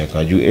wawezi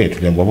cheka juu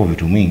tuliambiwa hapo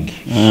vitu mingi.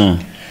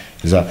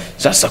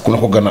 Sasa kuna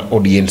kwa na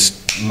audience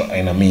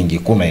aina mingi,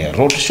 kuna ya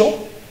road show,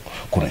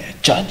 kuna ya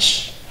church,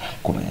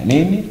 kuna ya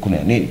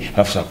nini,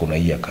 alafu sasa kuna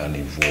hii ya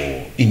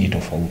carnival. Ini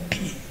tofauti.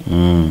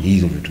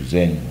 Hizo vitu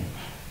zenyu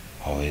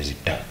hawezi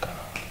taka.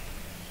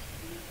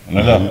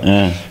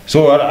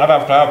 So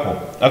after hapo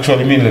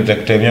actually mimi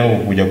nilitaka time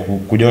yangu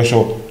kuja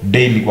show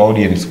daily kwa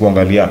audience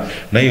kuangalia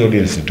na hiyo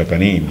audience inataka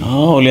nini.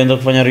 Ulianza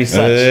kufanya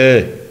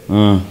research.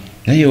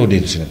 Na hiyo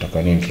audience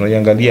inataka nini?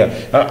 Tunaiangalia.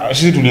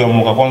 Sisi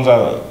tuliamka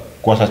kwanza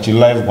kwa search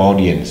live kwa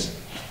audience.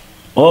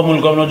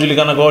 Mlikuwa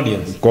mnajulikana kwa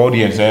audience? Kwa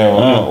audience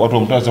watu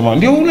mtasema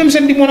ndio ule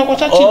msendi mwana kwa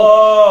search.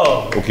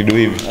 Ukidu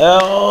hivi.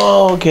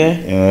 Okay.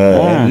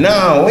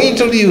 Now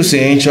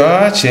introducing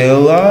Churchill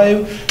live.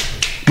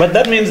 But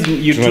that means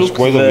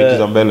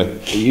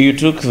you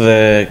took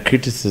the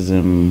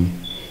criticism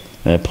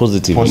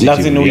positive.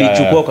 Lazima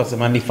ulichukua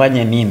ukasema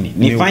nifanye nini?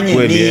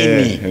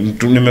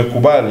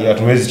 Nimekubali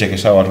hatuwezi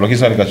chekesha watu, lakini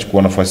sasa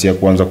nikachukua nafasi ya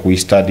kuanza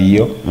kuistudy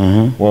hiyo.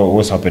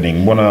 What's happening?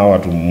 Mbona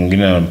watu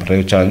mwingine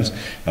anapata chance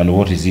and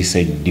what is he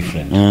saying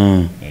different?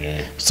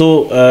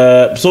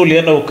 So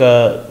ulienda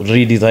uka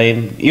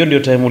redesign. Hiyo ndio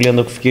time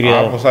ulianza kufikiria.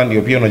 Hapo sasa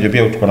ndio pia unajua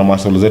pia tuko na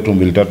maswali zetu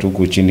 2-3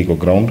 huko chini kwa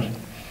ground.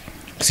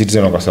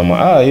 Citizen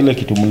wakasema ile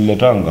kitu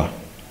mliletanga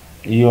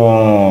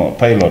hiyo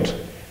pilot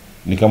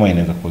ni kama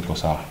inaweza kuwa iko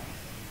sawa.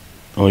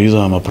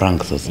 Hizo ama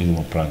pranks sasa. Hizo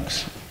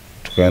pranks.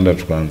 Tukaenda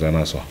tukaanza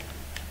naso.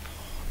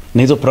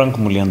 Na hizo prank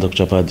mlianza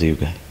kuchapaje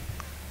yuka?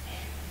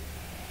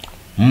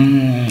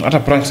 Hata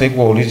pranks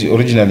haikuwa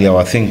originally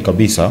our thing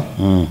kabisa.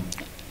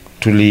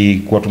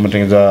 Tulikuwa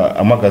tumetengeneza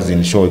a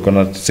magazine show iko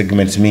na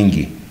segments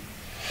mingi.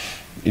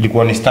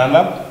 Ilikuwa ni stand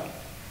up.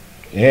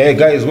 Hey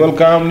guys,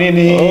 welcome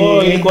nini.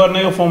 Ilikuwa na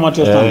hiyo format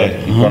ya stand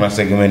up. Ilikuwa na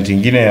segment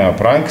nyingine ya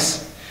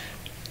pranks.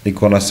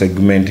 Ilikuwa na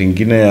segment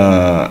nyingine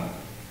ya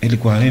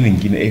ilikuwa nini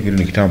nyingine vile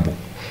ni kitambo.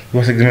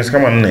 Ilikuwa segments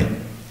kama 4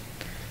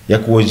 ya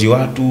kuoji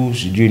watu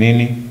sijui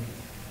nini.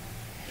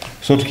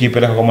 So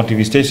tukipeleka kwa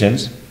TV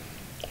stations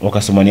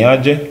wakasema ni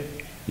aje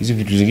hizi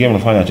vitu zingine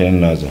mnafanya achana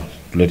nazo.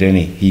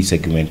 Tuleteni hii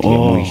segment ya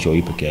mwisho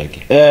hii peke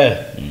yake.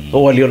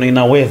 Waliona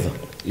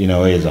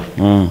inaweza.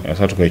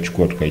 Sasa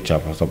tukaichukua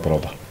tukaichapa sasa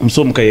proper.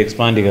 Msomo kai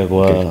expand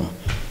kwa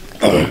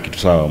kitu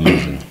sawa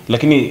mzima.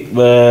 Lakini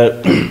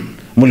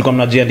mlikuwa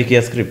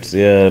mnajiandikia scripts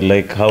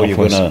like how you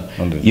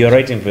you're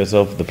writing for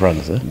yourself the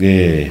pranks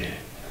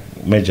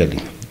majorly.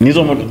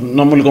 Nizo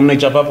na mlikuwa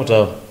mnaichapa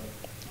hapo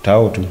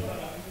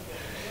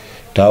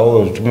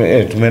Tao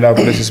tumeenda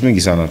places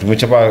mingi sana.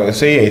 Tumechapa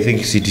say I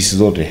think cities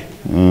zote.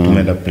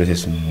 Tumeenda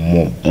places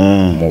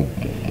mob.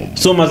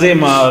 So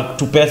mazema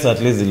MPESA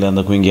at least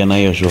ilianza kuingia na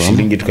hiyo show.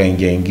 Shilingi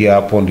tukaingia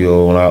hapo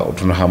ndio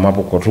tunahama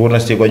hapo kwa tuona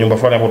stay kwa nyumba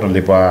fulani hapo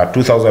tunalipa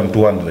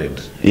 2200.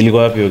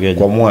 Ilikuwa wapi ugeje?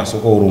 Kwa mwezi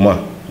huko Huruma.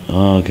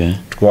 Okay.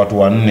 Tuko watu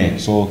 4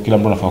 so kila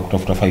mtu anafaa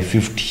kutafuta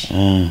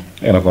 550.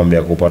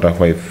 Nakwambia kupata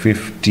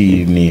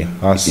 550 ni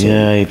hustle.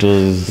 Yeah, it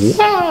was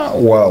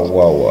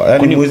wow.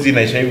 Yaani mwezi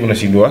inaisha hivi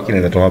unashindwa wake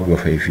inaweza toa wapi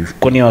 550.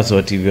 Kwani watu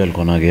wa TV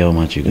walikuwa nagea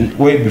machi gani?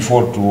 Way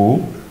before to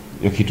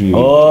hiyo kitu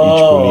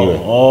ichukuliwe.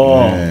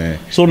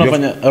 So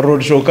unafanya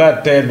road show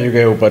ka 10 you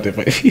guys upate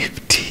 550.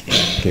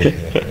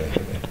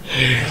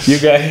 You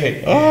guys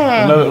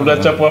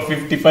unachapwa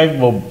 55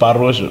 bob per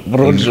roadshow.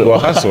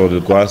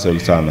 Kwa hustle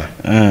sana.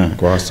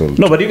 Kwa hustle.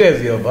 No, but you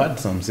guys have had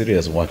some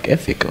serious work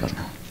ethic on.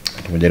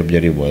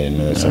 Tumejaribu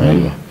nasema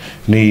hivyo.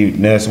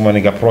 Nasema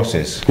nika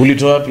process.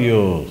 Ulitoa wapi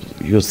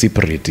hiyo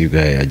separate you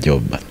guys a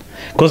job bana?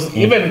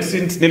 Because even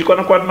since nilikuwa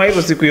na kwa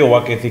hizo siku hiyo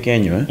work ethic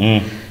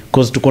yenyewe.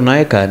 Because tuko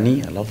naye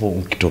Kani, alafu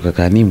ukitoka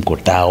Kani mko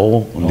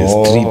tao on the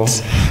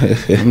streets.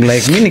 I'm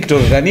like mimi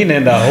nikitoka Kani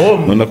naenda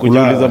home na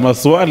kujiuliza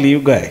maswali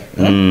you guy.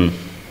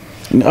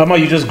 Ama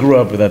you just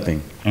grew up with that thing?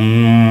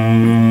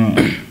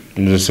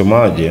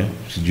 Nisemaje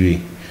sijui.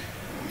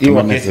 Hiyo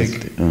work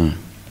ethic.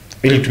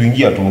 Ili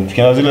tuingia tu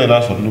tukianza zile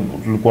naso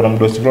tulikuwa na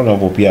mdosi fulani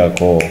hapo pia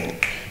kwa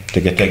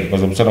teke kwa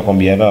sababu sana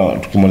kwambia na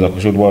tukimaliza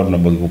kushoot wao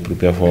tunabaki ku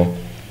prepare for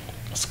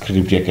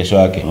script ya kesho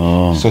yake.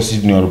 So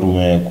sisi ni watu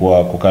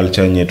tumekuwa kwa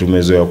culture yenyewe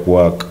tumezoea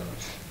kuwa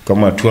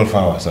kama 12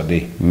 hours a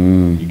day.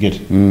 You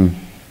get?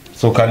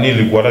 So Kani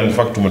ilikuwa in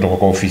fact tumetoka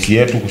kwa ofisi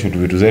yetu kushoot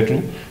vitu zetu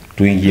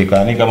tuingie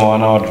Kani kama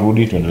wana watu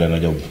turudi tuendelee na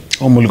job.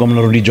 Mlikuwa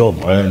mnarudi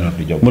job?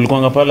 Narudi job. Mlikuwa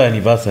ngapala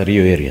anniversary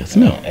hiyo area, si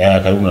ndio?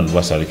 Karibu na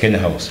anniversary Kenya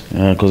House.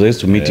 Because I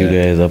used to meet you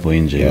guys hapo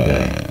nje you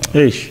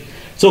guys.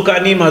 So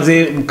Kani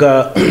maze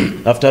mka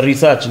after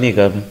research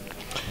nika.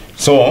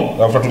 So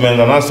after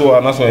tumeanza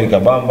naso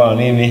ikabamba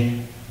nini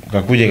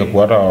kakuja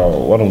ikakuwa hata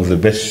one of the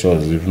best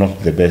shows if not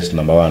the best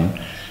number 1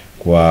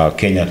 kwa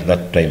Kenya at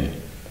that time.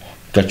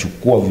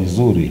 Tukachukua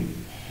vizuri.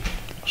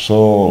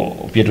 So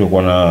pia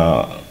tulikuwa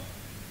na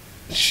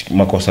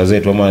makosa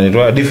zetu ama ni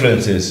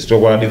differences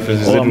tulikuwa na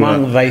differences zetu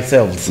among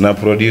thyself na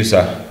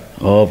producer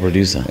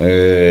producer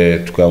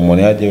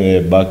tukamwoniaje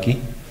wewe baki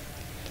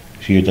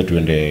sio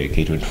tuende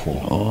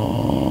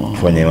K24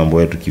 tufanye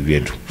mambo yetu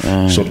kivyetu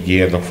so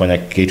tukianza kufanya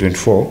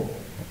K24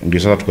 ndio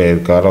sasa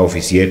tukaeka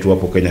ofisi yetu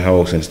hapo Kenya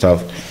House and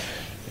stuff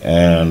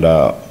and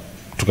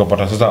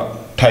tukapata sasa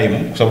time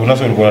kwa sababu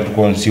naso ilikuwa tu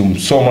consume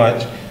so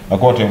much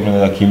akwa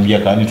tunaweza kimbia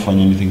Kani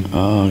tufanye anything.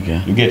 Okay.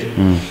 You get?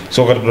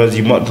 So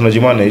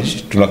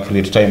tunajimanage, tuna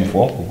create time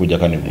for kukuja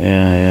Kani.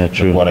 Yeah,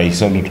 true. Kwa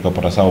rahisi ndio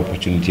tukapata sawa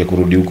opportunity ya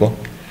kurudi huko.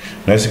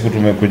 Na siku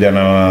tumekuja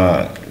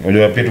na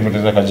unajua pia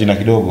tumeteza kajina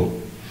kidogo.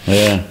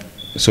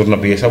 So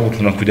tunapiga hesabu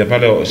tunakuja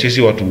pale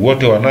sisi watu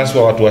wote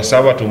wanaswa watu wa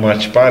 7 tu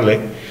match pale.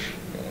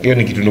 Hiyo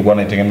ni kitu nilikuwa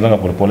naitengeneza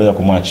polepole ya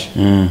kumatch.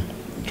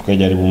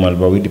 Tukajaribu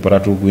malbawidi para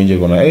tu kuinje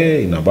kuna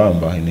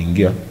inabamba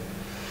inaingia.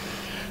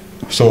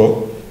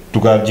 So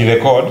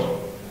tukajirecord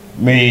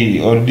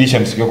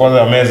audition siku kwanza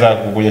ya meza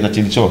kukuja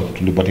Chilicho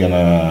tulipatia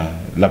na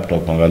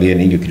laptop angalia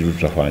ni ndio kitu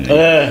tutafanya.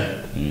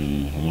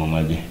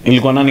 Unaonaje?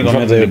 Ilikuwa nani kwa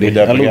meza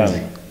hiyo?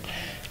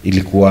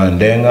 Ilikuwa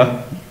Ndenga.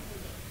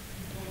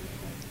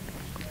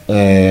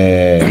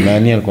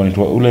 Nani alikuwa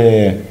anaitwa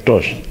ule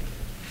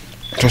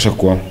Tosha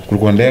kwa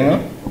kulikuwa Ndenga.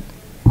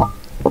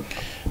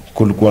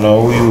 Kulikuwa na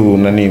huyu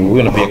nani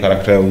huyu anapiga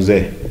karakta ya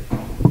Uzee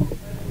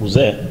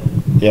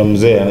ya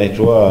mzee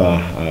anaitwa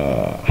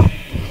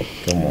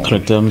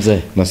karakta mzee.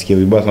 Nasikia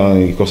vibaya sana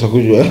nikikosa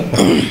kujua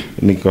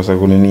nikikosa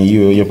kunini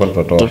hiyo pale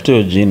tutatoa.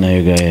 Tafuta jina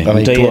hiyo guy.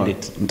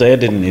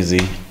 Nitaedit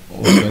nizi.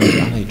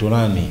 Anaitwa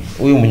nani?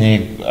 Huyu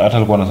mwenye hata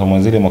alikuwa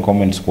anasoma zile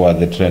comments kwa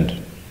the trend.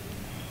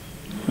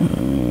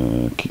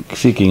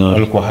 Seeking or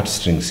alikuwa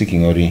heartstring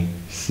seeking or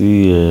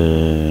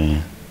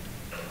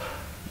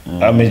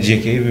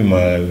amejeke hivi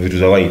vitu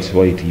za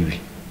white hivi.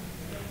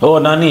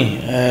 Nani?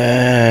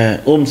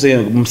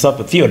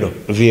 Msapa Theodore.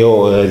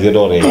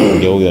 Theodore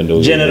ndio huyo ndio.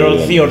 General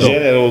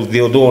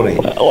Theodore.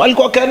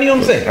 Alikuwa Kani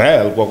mzee?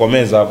 Alikuwa kwa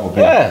meza hapo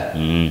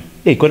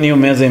pia. Kwani hiyo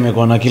meza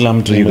imekuwa na kila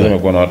mtu hivi?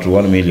 Imekuwa na watu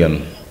 1 million.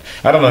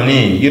 Hata nani,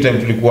 hiyo time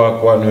tulikuwa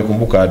kwa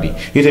nimekumbuka hadi.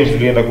 Hiyo time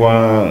tulienda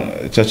kwa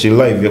Churchill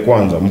live ya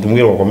kwanza. Mtu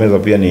mwingine kwa meza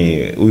pia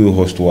ni huyu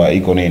host wa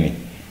iko nini?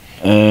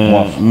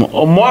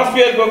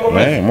 Mwafi alikuwa kwa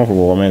meza. Mwafi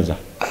kwa meza.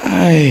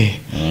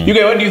 You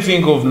guys, what do you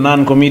think of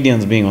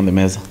non-comedians being on the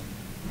meza?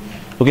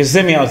 Okay,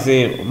 same I'll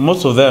say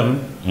most of them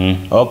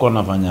wako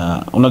wanafanya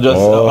unajua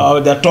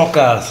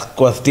hawajatoka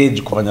kwa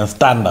stage kufanya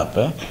stand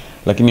up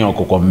lakini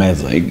wako kwa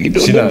meza. You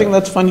don't think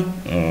that's funny?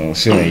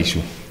 Sina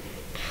issue.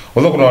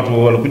 Although kuna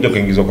watu walikuja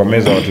kuingizwa kwa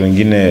meza watu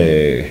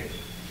wengine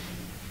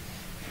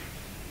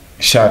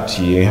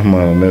shati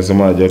ama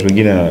nasemaje watu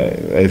wengine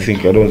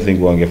I don't think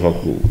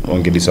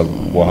wangedisa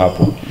kwa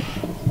hapo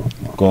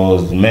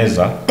because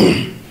meza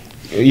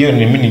hiyo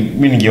ni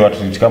mimi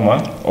ningewatreat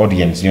kama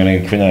audience nione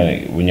kufanya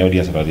wenye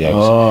audience baadhi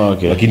yao.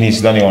 Lakini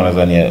sidhani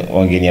wanadhani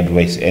wangeni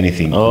advice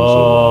anything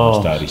so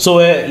story.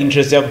 So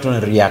interest yako tuna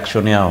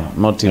reaction yao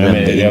not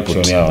even the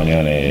reaction yao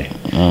nione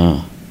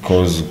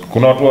cause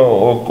kuna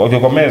watu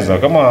kwa meza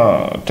kama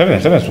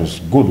tennis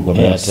was good kwa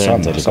meza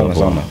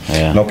sana.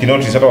 Na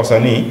ukinotice hata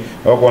wasanii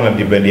wako wana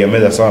depend ya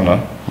meza sana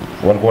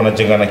walikuwa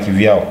wanachangana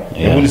kivyao.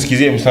 Hebu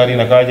nisikizie msanii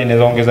na kaje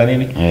naweza ongeza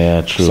nini?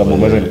 True. Sababu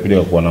meza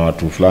ilikuwa na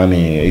watu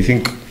fulani I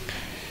think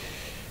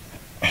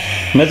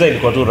Meza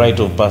ilikuwa tu right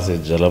of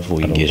passage alafu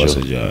uingie show.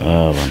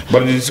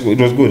 But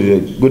it was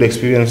good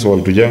experience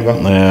all tujenga.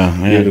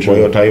 Ilikuwa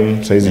hiyo time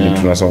saizi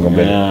tunasonga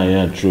mbele.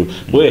 Yeah, true.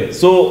 Wait,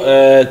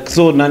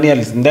 so nani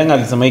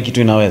alisema hiki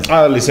kitu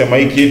inaweza? Alisema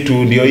hiki kitu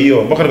ndio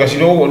hiyo. Mpaka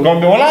nikashinda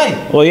ngombe walai.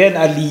 Yeye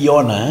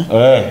aliona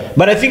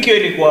But I think hiyo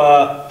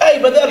ilikuwa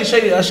but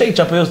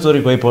alishaichapa hiyo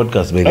story kwa hii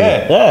podcast baby.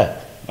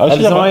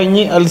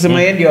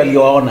 Alisema yeye ndio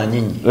aliyoona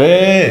nyinyi.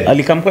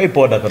 Alikamkwa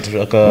ipoda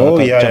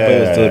akachapa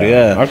hiyo story.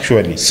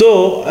 Actually.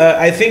 So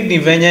I think ni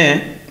venye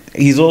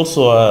he's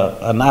also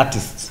an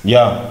artist.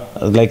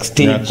 Like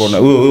stage.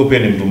 Huyo pia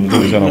ni mtu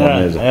mzuri sana kwa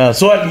meza.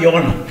 So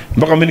aliona.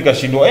 Mpaka mimi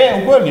nikashindwa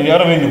ukweli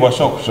hata mimi nilikuwa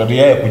shock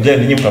sharia yake kuja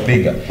ninyi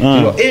mtapiga.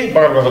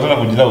 Mpaka tukakatana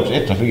kujidoubt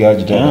tutapiga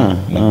aje tena.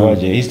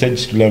 Nakuaje hii stage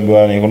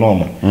tuliambiwa ni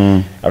ekonoma.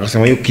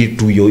 Akasema hiyo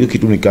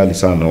kitu ni kali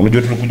sana.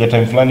 Unajua tulikuja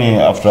time fulani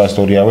after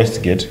story ya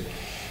Westgate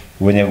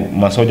wenye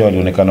masoja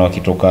walionekana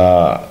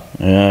wakitoka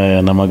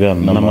na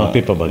magam na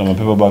paper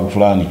bag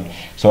fulani.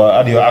 So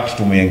hadi hiyo act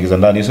tumeingiza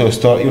ndani.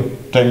 So hiyo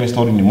time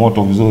story ni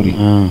moto vizuri.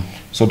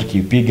 So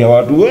tukipiga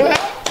watu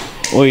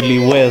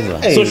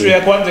iliweza. So show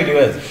ya kwanza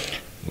iliweza.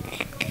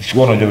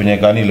 Sikuwa unajua venye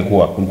kani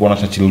kulikuwa na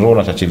Churchill Row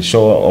na Churchill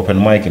Show open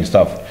mic and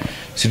stuff.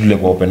 Sisi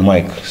tulikuwa open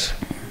mic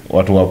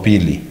watu wa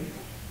pili.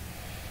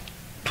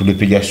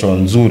 Tulipiga show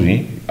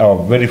nzuri,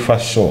 our very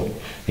first show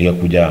ya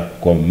kuja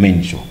kwa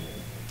main show.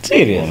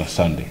 Serious? On a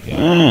Sunday.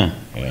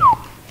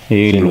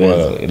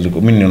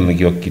 Mimi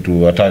nikiwa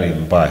kitu hatari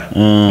mbaya.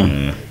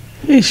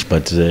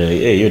 But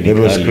it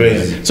was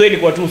crazy. So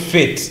ilikuwa tu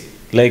fate.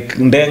 Like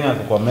ndenga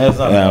kwa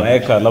meza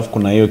naweka alafu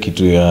kuna hiyo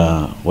kitu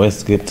ya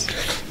Westgate.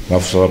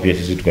 Alafu sawa pia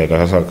sisi tukaweka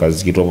sasa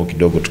kazi kitu hapo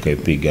kidogo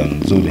tukaipiga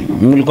nzuri.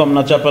 Mlikuwa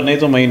mnachapa na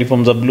hizo ma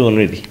uniforms za blue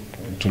already?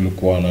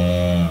 Tulikuwa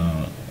na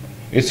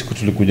siku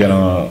tulikuja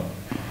na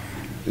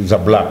za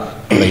black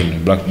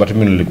but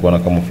mimi nilikuwa na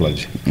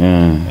camouflage.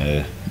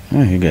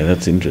 You guys,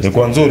 that's interesting.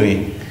 Ilikuwa nzuri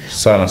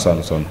sana.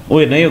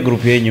 Na hiyo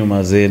group yenyu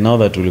mazee now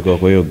that tulikuwa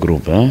kwa hiyo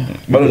group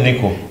bado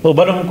niko.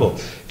 Bado mko?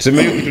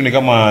 Tuseme hiyo kitu ni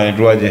kama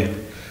nitwaje?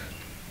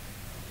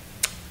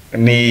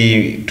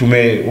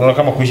 Unaona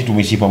kama kuishi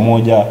tumeishi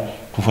pamoja,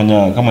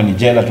 kufanya kama ni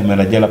jela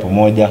tumeenda jela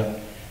pamoja.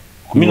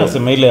 Mimi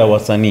nasema ile ya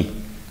wasanii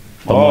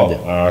pamoja.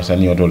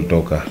 Wasanii watu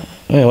walitoka.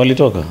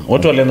 Walitoka.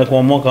 Watu walianza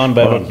kuomoka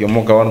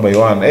one by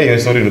one. Hiyo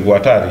story ilikuwa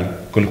hatari.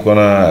 Kulikuwa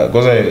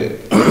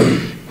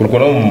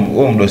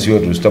na mdosi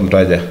wetu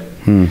sitamtaja.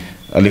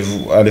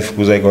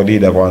 Alifukuza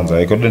Ekodida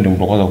kwanza. Ekodida ndio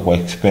mtu kwanza kuwa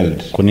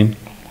expelled. Kwa nini?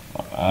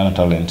 Ana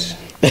talent.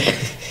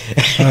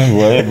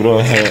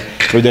 Bro,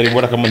 tunajaribu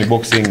hata kama ni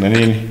boxing na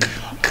nini.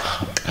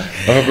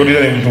 Ekodida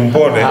ni mtu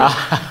mpole.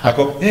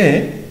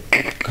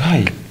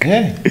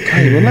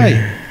 Kai walai.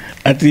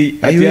 Ati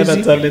ana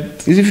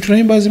talent. Hizi vitu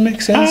naimba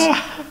make sense.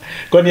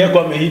 Kwani yako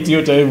amehit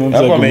hiyo time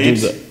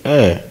mumsa.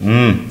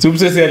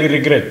 Sumsesi ali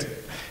regret.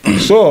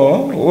 So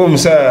huyo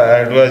msaa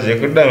alituaje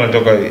kuda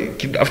anatoka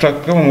after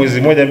kama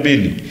mwezi moja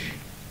mbili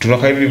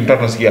tunakaa hivi mtatu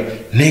tunasikia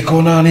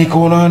niko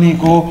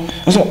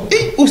nasema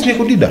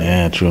usiniko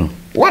dida true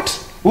what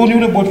huyu ni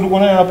yule bot tulikuwa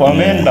naye hapa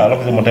ameenda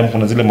alafu sema time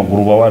kuna zile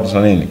magrupa watu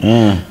na nini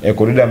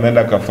Kodida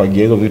ameenda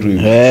kafagia hizo vitu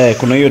hivi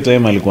kuna hiyo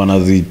time alikuwa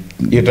nazi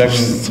hiyo time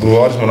grupa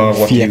watu wanaona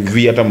kwa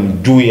TV hata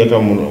mjui hata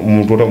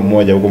mtoto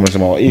mmoja huko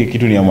mnasema hii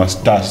kitu ni ya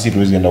master sisi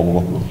tuwezi enda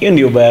huko hiyo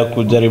ndio baya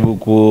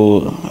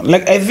kujaribu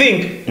like I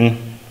think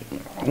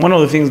one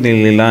of the things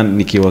nililearn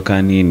nikiwa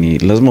kanini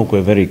lazima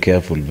uwe very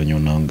careful when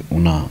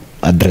una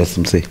address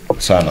mse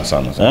sana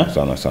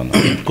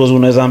because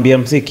unaweza ambia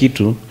mse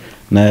kitu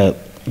na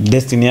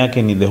destiny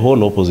yake ni the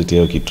whole opposite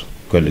ya kitu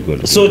kweli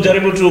so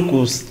jaribu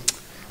tu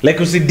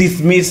like usi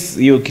dismiss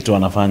hiyo kitu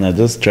anafanya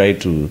just try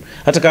to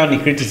hata kama ni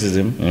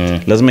criticism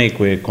lazima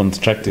ikuwe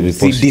constructive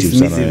si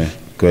dismissive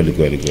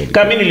kweli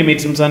kama mimi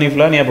nilimit msanii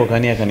fulani hapo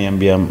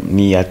akaniambia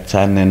ni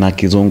achane na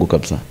kizungu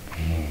kabisa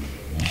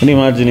ni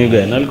imagine you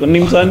guy ni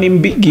msanii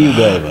mbigi you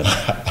guy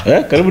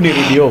bana karibu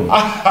nirudi home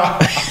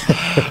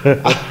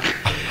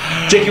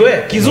cheki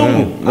wewe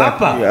kizungu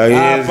hapa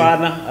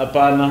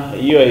hapana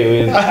hiyo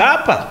haiwezi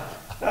hapa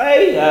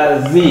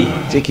azi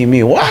cheki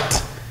me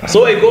what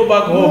so I go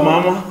back home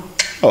mama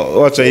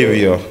wacha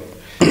hivyo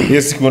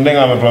hiyo siku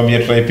ndenga ametuambia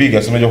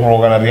tutaipiga sio unajua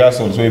kuna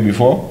rehearsals way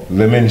before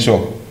the main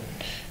show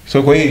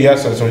so kwa hii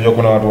rehearsals unajua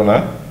kuna watu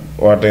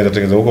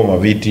watatengeneza huko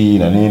maviti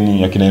na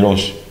nini ya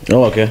Kinairoshi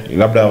okay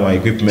labda ma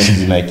equipment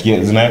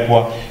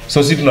zinaekwa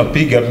so sisi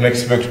tunapiga tuna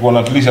expect kuona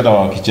at least hata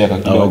wakicheka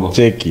kidogo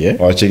cheki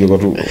wacheke kwa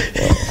tu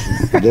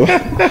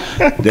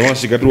jamaa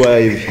shika tu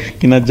hivi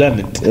kina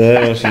Janet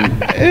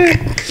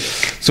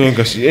so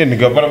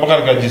nikapata mpaka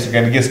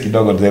nikajisikia nigesi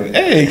kidogo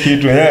then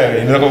kitu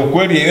inaweza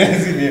kweli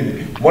hizi nini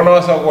mbona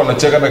wasa wako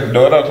wanacheka na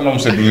kidogo hata kuna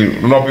msaidizi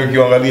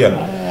unapokiangalia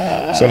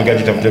so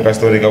nikajitafutia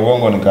story ka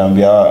bongo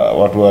nikaambia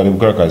watu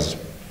walibuka kazi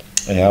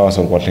hawa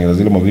sasa walikuwa watengeneza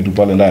zile mavitu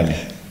pale ndani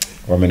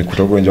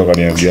wamenikuta huko nje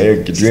wakaniambia hiyo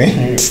kitu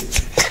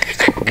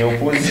ni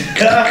upuzi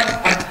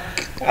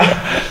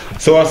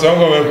so wasa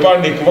wangu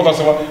wamepanic mpaka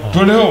sema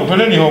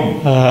tuendeni home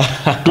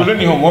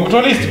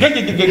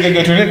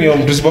tuendeni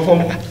home tusiperform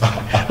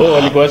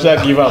walikuwa sha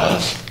give up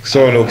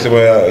so leo ukisema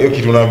hiyo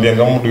kitu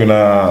unaambianga mtu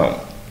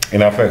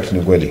in effect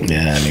ni kweli.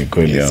 Yeah, ni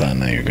kweli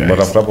sana you guys. But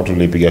after hapo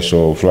tulipiga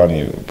show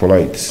fulani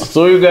polite.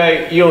 So you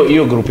guys,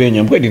 hiyo group yenyu,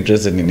 I'm quite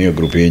interested in hiyo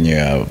group yenyu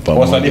ya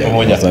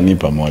pamoja. Wasanii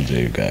pamoja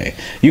you guys.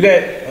 You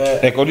guys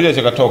Ekodile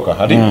chakatoka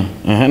hadi?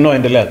 No,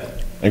 endelea.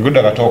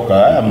 Ekodile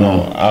katoka,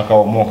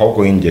 akaomoka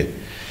huko nje.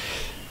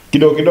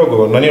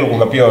 Kidogo nani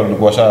alikuwa pia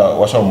walikuwa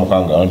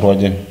washamokanga,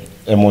 anatoaje?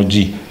 MOG.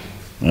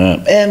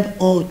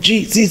 MOG,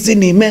 sisi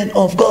ni men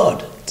of God.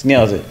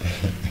 Tiniaze.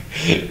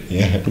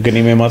 Yeah.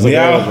 Tukinimemaza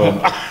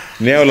kwa.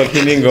 Niao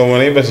lakini ngoma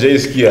naiba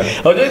sijaisikia.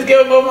 Hujaisikia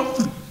ngoma?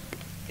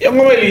 Ya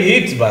ngoma ili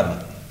hit bana.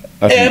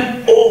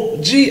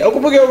 MOG,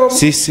 akupuke ngoma?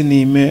 Sisi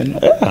ni men.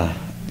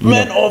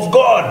 Men of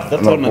God.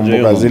 That's all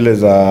nakumbuka zile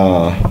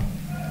za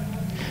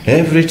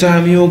every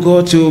time you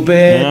go to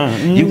bed,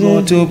 you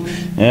go to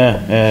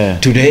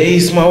today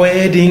is my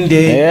wedding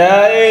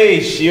day.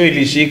 Hiyo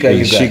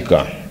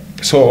ilishika.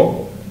 So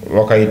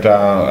wakaita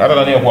hata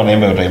nani alikuwa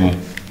anaimba hiyo time.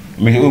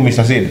 Huyu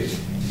Mr. Sid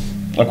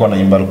alikuwa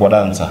anaimba, alikuwa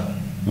dancer.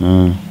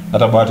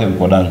 Hata Bahati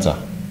alikuwa dancer.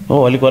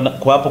 Walikuwa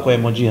kwa hapo kwa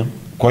emoji.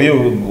 Kwa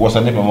hiyo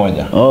wasanii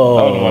pamoja.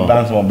 Hao ni wa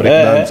dance, wa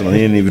break dance na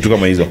nini vitu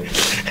kama hizo.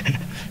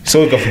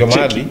 So ikafika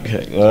mahali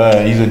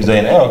hizo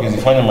design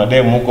wakizifanya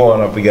mademo huko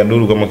wanapiga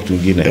nduru kama kitu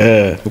kingine.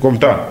 Huko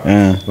mtaa.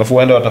 Alafu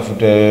waende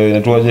watafute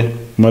inatoaje?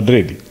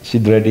 Madrid.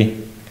 Shidready.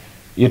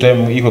 Hiyo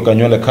time iko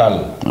kanywele kali.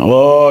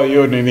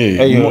 Hiyo nini?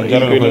 Hiyo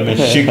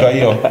imeshika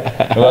hiyo.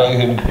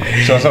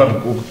 Sasa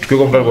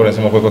tukiko mtu alikuwa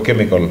anasema kwa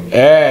chemical.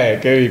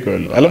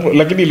 Chemical. Alafu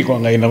lakini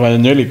ilikuwa inafanya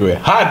nywele kwa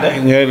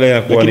hard. Nywele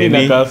ya kwa nini?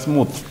 Lakini inakaa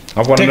smooth.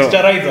 Hapo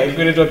texturizer,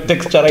 ilikuwa inaitwa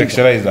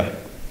texturizer.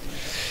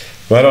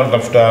 Wale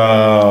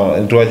wanatafuta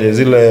nitoaje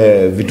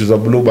zile vitu za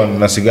blue band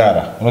na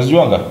sigara.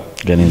 Unazijuanga?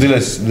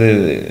 Zile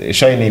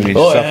shiny hivi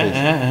surface.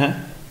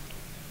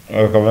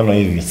 Kama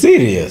hivi.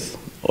 Serious?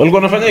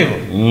 Walikuwa wanafanya hivyo?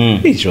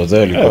 Hicho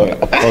zao ilikuwa.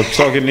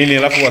 Soki nini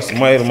alafu wa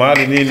smile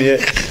mahali nini?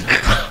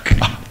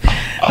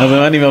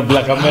 Nazamani wa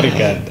Black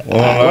American.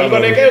 Walikuwa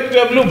wanaeka kitu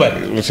ya blue band.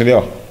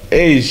 Unasikia?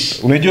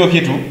 Unajua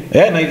kitu?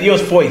 Na hiyo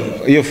foil.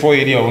 Hiyo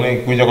foil hiyo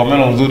unakuja kwa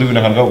meno nzuri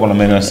vile kanakaa uko na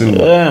meno ya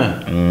silver.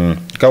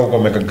 Kama uko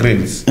umeka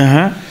grills.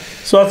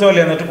 So hata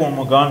wale anatuko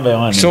mwaka wanda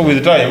yawani. So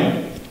with the time,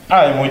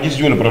 emoji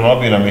sijui ile program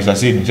wapi na Mr.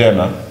 Sid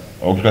tena.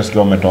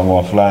 Ukisikia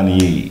umetongoa fulani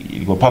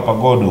ilikuwa Papa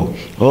Godo.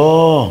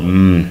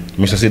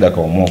 Mr. Sid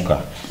akaomoka.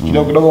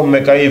 Kidogo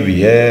mmeka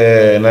hivi.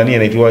 Nani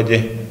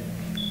anaitwaje?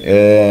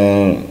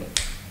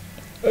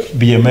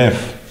 BMF.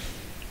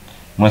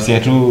 Masia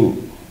tu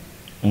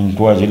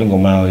mtuaje ile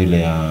ngoma yao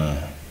ile ya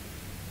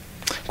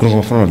kuna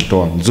ngoma fulani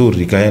toa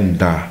nzuri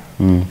kaenda.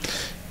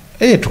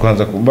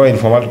 Tukaanza kubaya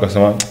informal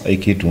tukasema hii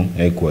kitu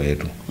haikuwa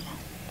yetu.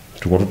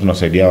 Tulikuwa tu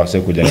tunasaidia wase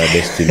kujenga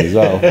destiny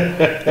zao.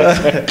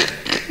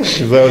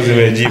 Zao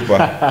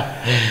zimejipa.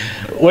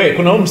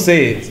 Kuna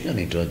msee,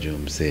 anaitwa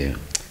msee.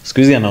 Siku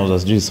hizi anauza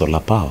sijui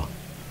solar power.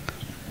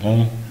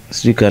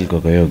 Sijui kali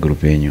kwa hiyo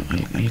group yenyu.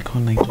 Alikuwa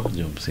anaitwa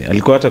msee.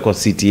 Alikuwa hata kwa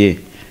CTA.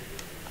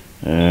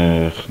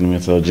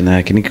 Nimesahau jina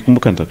yake,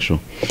 nikikumbuka nitakushow.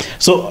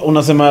 So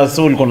unasema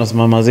ulikuwa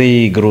unasema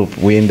mazee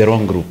group, we in the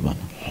wrong group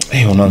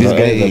bana. These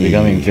guys are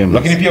becoming famous.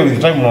 Lakini pia with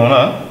time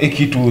unaona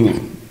kitu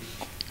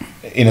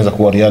inaweza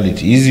kuwa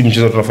reality. Hizi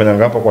mchezo tunafanya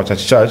hapa kwa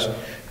church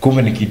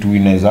kumbe ni kitu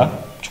inaweza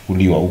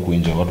chukuliwa huko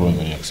nje, watu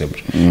wanaweza accept.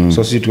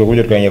 So sisi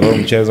tukakuja tukaingia kwa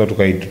mchezo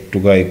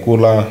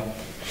tukaikula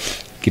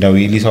kina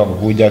Willy sawa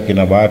kuja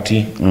kina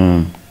Bahati.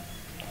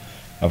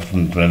 Afu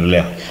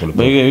tunaendelea.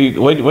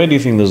 Why do you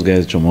think those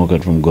guys chomoka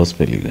from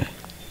gospel you guys?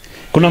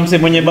 Kuna mse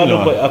mwenye bado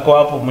ako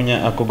hapo mwenye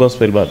ako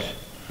gospel bado.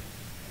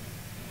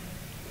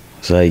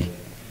 Sai.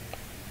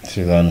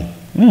 Sidhani.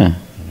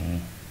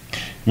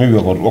 Maybe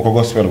wako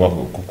gospel kwa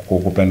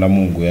kupenda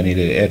Mungu, yani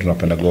ile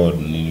tunapenda God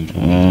nini.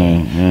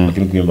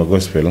 Lakini kuimba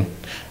gospel.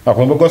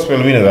 Kuimba gospel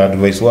mimi na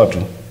advice watu.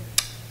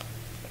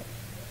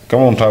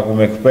 Kama unataka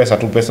kumake pesa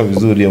tu pesa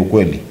vizuri ya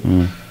ukweli.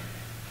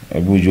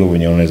 Hebu jua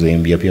wenye unaweza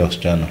imbia pia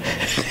wasichana.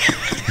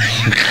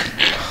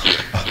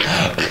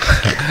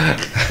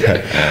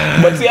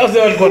 But see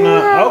after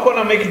walikuwa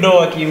na make dough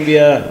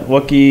wakiimbia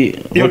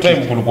hiyo time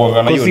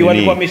kulikuwa na hiyo nini.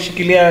 Walikuwa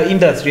wameshikilia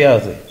industry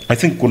yao. I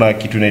think kuna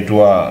kitu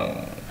inaitwa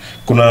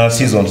kuna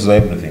seasons za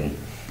everything.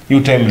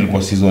 Hiyo time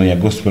ilikuwa season ya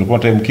gospel. Kwa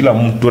time kila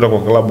mtu hata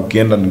kwa club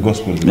ukienda ni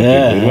gospel.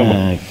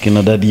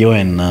 Kina Daddy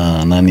Owen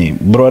na nani?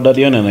 Bro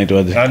Daddy Owen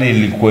anaitwaje? Yani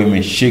ilikuwa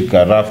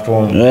imeshika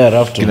Rafton.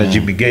 Kina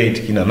GB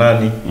Gate, kina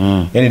nani?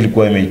 Yani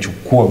ilikuwa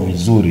imechukua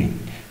vizuri.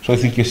 So I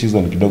think hiyo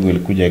season kidogo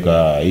ilikuja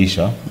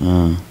ikaisha.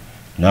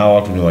 Na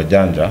watu ni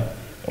wajanja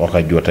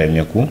wakajua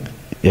time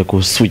ya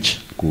ku switch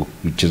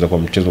kucheza kwa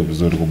mchezo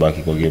vizuri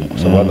kubaki kwa game. Kwa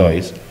sababu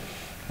otherwise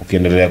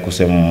ukiendelea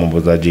kusema mambo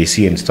za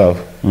JC and stuff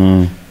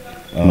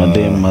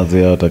madem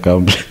mazee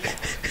watakambe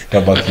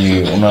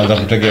tabaki unaanza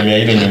kutegemea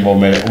ile nyumba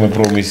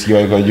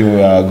umepromisiwa iko juu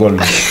ya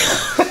gold.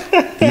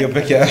 Hiyo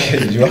peke yake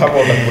juu hapo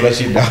unakula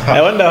shida.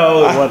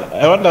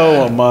 I wonder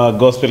how my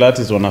gospel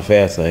artists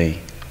wanafare sahi.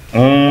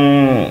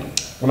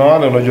 Kuna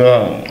wale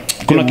unajua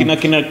kuna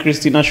kina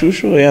Christina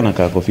Shusho yeye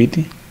anakaa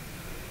kofiti.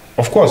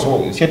 Of course,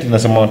 si ati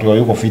nasema watu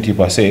yuko fiti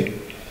per se.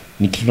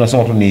 Ni kitu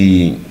tunasema tu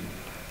ni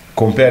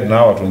compared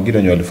na watu wengine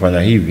wenye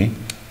walifanya hivi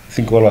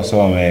think wala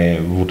sawa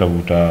wamevuta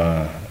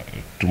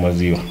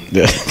tumaziwa.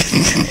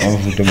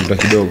 Wamevuta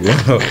kidogo.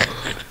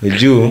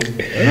 Juu.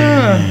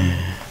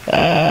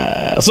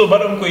 So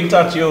bado mko in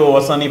touch yo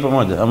wasanii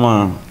pamoja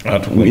ama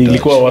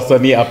ilikuwa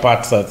wasanii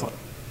apart sasa?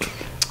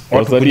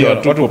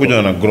 Watu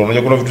kuja na grow.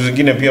 Unajua kuna vitu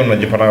zingine pia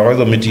mnajipata kwa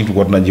hizo meeting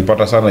tulikuwa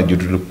tunajipata sana juu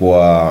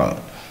tulikuwa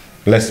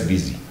less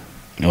busy.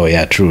 Oh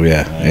yeah, true,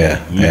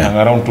 yeah.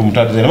 Around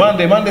tumtatu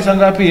Monday saa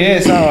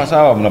ngapi?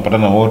 Sawa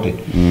mnapatana wote.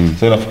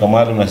 So inafika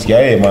mahali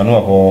unasikia Manu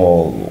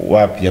ako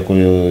wapi, yako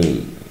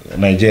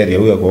Nigeria,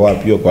 huyo ako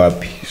wapi, yuko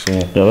wapi. So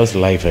yeah, that's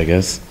life, I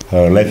guess.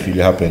 Life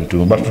really happened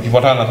too. But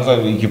tukipatana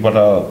sasa,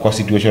 ikipata kwa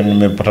situation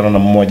nimepatana na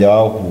mmoja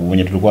wao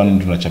wenye tulikuwa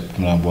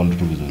tuna bond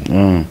tu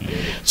vizuri.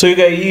 So you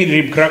guys eat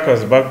rib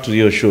crackers, back to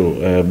your show,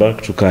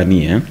 back to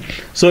Kani, eh?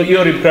 So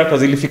your rib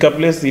crackers ilifika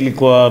place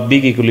ilikuwa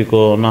big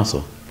kuliko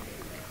Naso.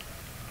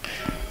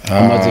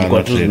 Ama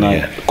zilikuwa tu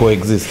na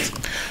coexist.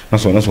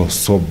 Naso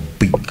so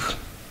big.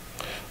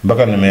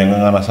 Mpaka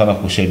nimeng'ang'ana sana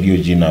kushade hiyo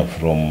jina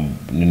from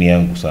nini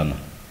yangu sana.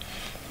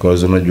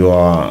 Because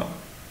unajua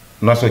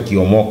Naso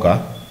kiomoka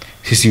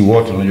sisi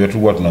wote unajua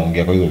tu watu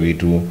tunaongea kwa hizo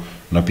vitu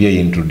na pia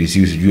introduce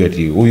you sijui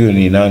ati huyu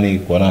ni nani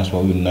kwa Naso,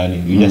 huyu ni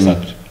nani, you just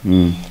act.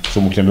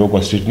 So mkitembea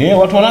kwa street ni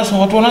watu wa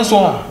Naso,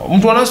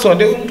 mtu wa Naso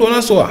ndio mtu wa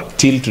Naso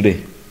till today.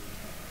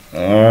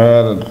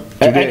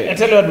 I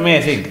tell you what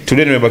I think.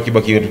 Today nimebaki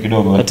kitu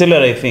kidogo. I tell you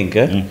what I think,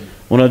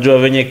 unajua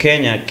venye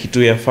Kenya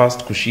kitu ya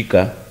first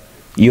kushika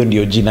hiyo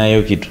ndio jina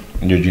yao kitu.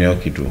 Ndio jina yao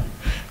kitu.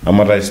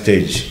 Ama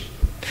stage.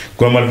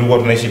 Kwa maana tulikuwa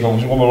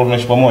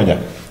tunaishi pamoja.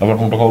 Na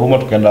kutoka Huruma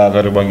tukaenda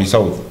Karibangi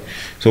South.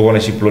 So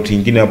wanaishi plot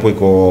nyingine hapo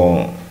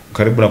iko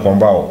karibu na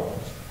Kwambao.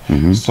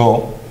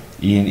 So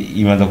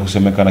imeanza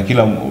kusemekana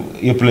kila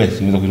hiyo place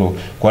imeanza kuitwa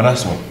kwa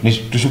Naso.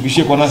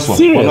 Tushukishie kwa Naso.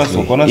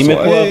 Kwa Naso.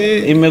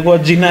 Imekuwa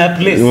jina ya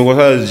place. Imekuwa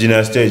sasa jina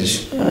ya stage.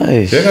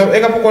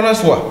 Eka hapo kwa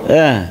Naso.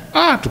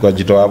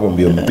 Tukajitoa hapo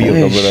mbio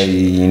kabla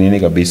nini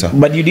kabisa.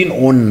 But you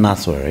didn't own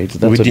Naso,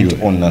 right? We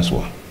didn't own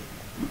Naso.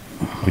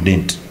 We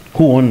didn't.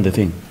 Who owned the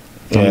thing?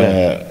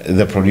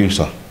 The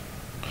producer.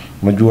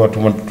 Unajua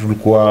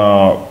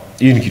tulikuwa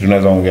hii ni kitu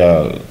naweza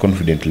ongea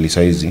confidently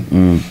saizi.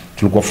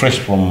 Tulikuwa fresh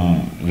from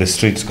the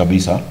streets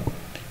kabisa.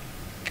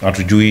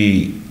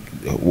 Hatujui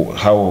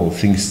how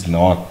things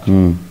work.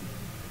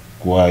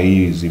 Kwa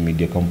hizi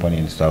media company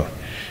and stuff.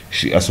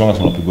 As long as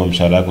unapigwa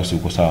mshahara wako si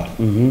uko sawa.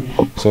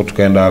 So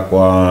tukaenda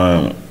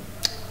kwa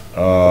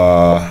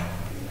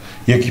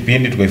hiyo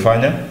kipindi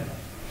tukaifanya.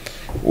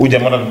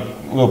 Jamaa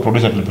huyo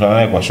producer tulipata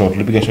naye kwa show,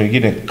 tulipiga show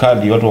nyingine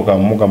kali, watu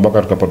wakaamuka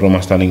mpaka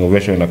tukapata standing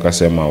ovation na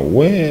akasema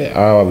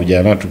hawa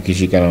vijana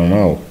tukishikana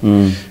nao.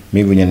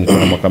 Mimi venye niko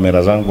na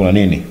makamera zangu na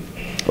nini.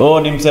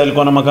 Ni msee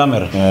alikuwa na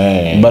makamera.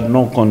 But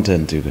no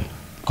content you.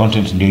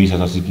 Content ndio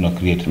sasa sisi tuna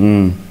create.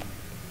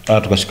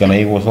 Tukashikana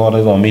hivyo, so hata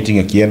hizo meeting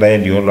akienda yeye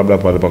ndio labda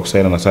pale pa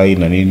kusaina na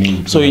saini na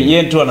nini. So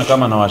yeye tu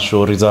anakama na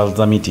show results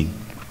za meeting.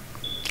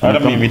 Hata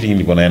mimi meeting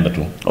nilikuwa naenda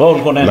tu.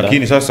 Ulikuwa naenda.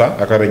 Lakini sasa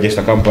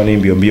akaregister company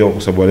mbio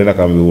kwa sababu alienda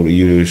kama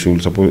you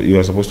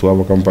are supposed to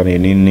have a company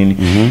nini.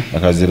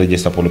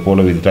 Akaziregister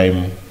pole with time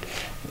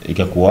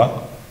ikakuwa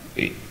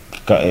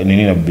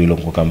nini na bilo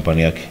kwa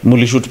company yake.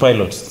 Mulishoot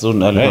pilots. So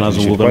alikuwa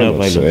anazunguka na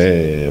pilots.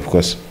 Of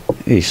course.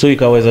 So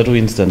ikaweza tu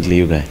instantly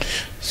you guys.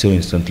 So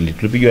instantly.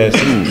 Tulipiga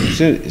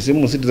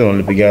simu Citizen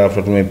walipiga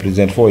after to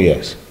present 4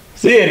 years.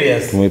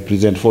 Serious? To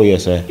present 4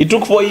 years. It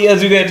took 4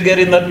 years you guys to get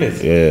in that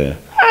place. Yeah.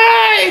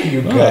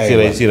 You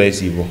guys. Si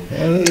rahisi hivyo.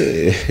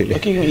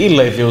 Lakini hii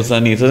life ya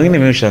usanii, sasa ngine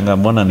nimeshangaa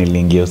mbona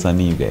niliingia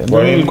usanii you guys.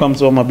 Mbona nilikuwa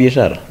msoma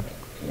biashara?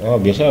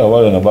 Biashara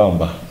wale na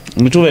bamba.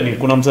 Mtuwe ni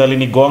kuna msali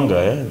ni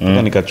gonga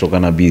mpaka nikachoka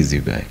na busy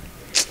you guys.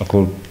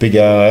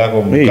 Kupiga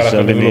yako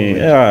character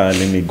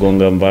development. Ni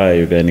gonga mbaya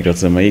you guys,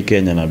 nikasema hii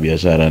Kenya na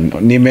biashara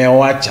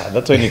nimewacha.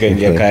 That's why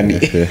nikaingia Kani.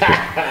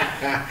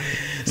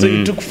 So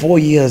it took 4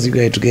 years you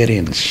guys to get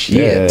in. Shit.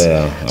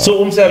 Yeah.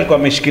 So alikuwa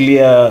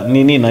ameshikilia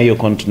nini na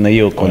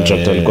hiyo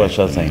contract alikuwa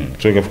ashasign.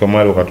 So ikafika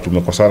mahali wakati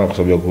tumekosana kwa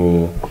sababu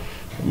ya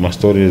ma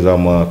stories za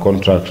ma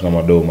contract na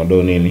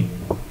mado nini.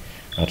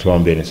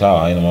 Atuambia ni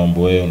sawa, haina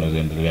mambo wewe unaweza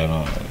endelea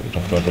na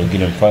utafuta watu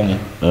wengine mfanye.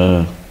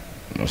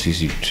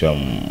 Sisi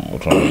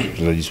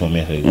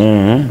tutajisimamia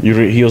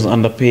sasa. He was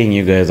underpaying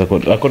you guys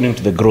according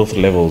to the growth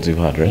levels you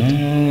had, right?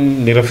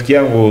 Ni rafiki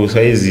yangu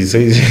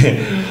saizi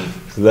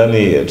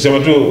sidhani tuseme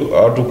tu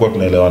watu kwa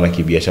tunaelewana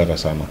kibiashara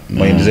sana.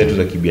 Mind zetu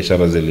za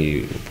kibiashara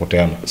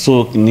zilipoteana.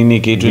 So nini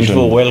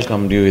K24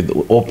 welcomed you with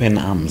open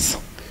arms.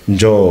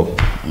 Njoo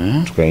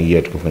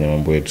tukaingia tukafanya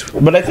mambo yetu.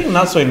 But I think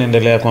Naso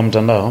inaendelea kwa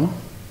mtandao.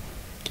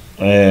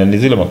 Ni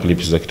zile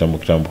maklips za kitambo.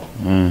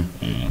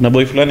 Na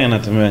boy fulani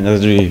anatemea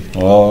nyazui hivi.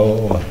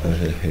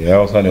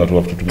 Yao sana watu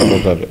wafutu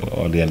tumetoka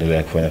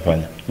waliendelea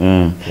kufanya.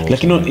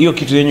 Lakini hiyo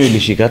kitu yenyewe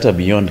ilishika hata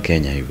beyond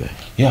Kenya you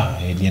guys.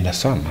 Ilienda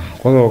sana.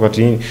 Kwanza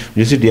wakati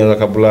jinsi dianza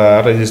kabla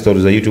hata hizo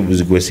stories za YouTube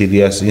zikuwe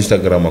serious,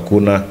 Instagram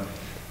hakuna,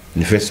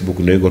 ni Facebook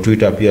ndio iko,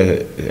 Twitter pia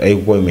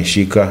haikuwa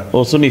imeshika.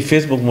 So ni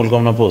Facebook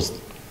mlikuwa mna post?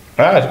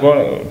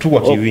 tu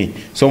kwa TV.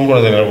 So mtu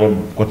anaweza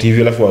kwa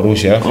TV alafu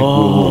arusha alafu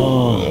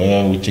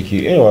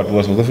ucheki watu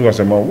wa South Africa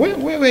wasema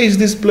where is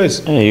this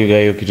place? You guy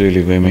hiyo kitu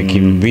ilikuwa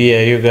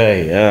imekimbia you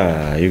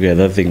guy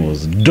that thing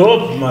was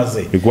dope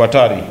maze. Ilikuwa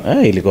hatari.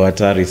 Ilikuwa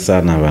hatari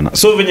sana bana.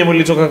 So venye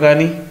mlitoka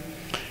kani?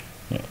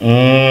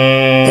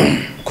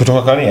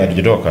 Kutoka kani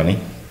hajatoka kani?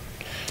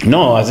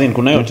 No, as in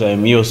kuna hiyo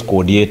time hiyo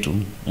squad yetu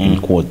in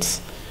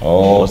quotes.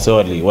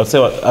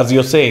 As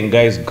you're saying,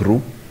 guys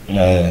grew.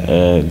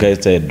 Guys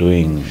started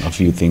doing a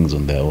few things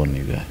on their own.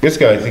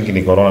 Basically, I think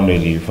ni corona ndio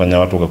ilifanya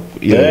watu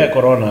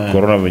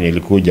corona venye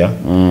ilikuja.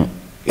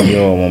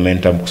 Hiyo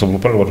momentum kwa sababu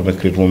pale watu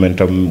wamecreate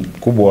momentum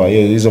kubwa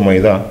hizo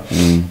maidha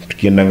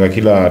tukiendanga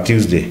kila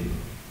Tuesday.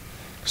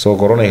 So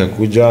corona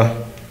ikakuja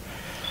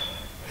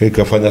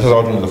ikafanya sasa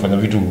watu wanafanya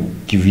vitu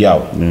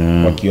kivyao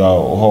wakiwa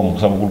home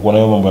kwa sababu kulikuwa na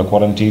hiyo mambo ya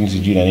quarantine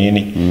sijui na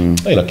nini.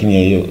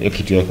 Lakini hiyo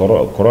kitu ya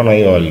corona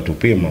hiyo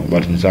walitupima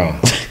but ni sawa.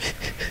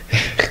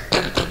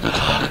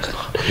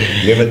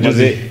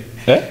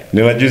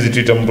 Nina juzi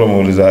Twitter mtu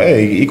ameuliza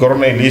hii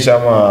corona ilisha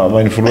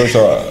ama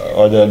influencer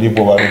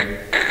wajalipo bado.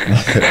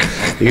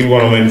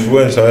 Ilikuwa na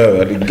influencer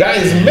wewe.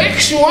 Guys, make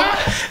sure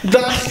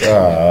that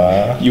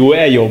you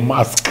wear your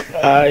mask.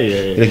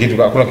 Ile kitu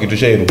kuna kitu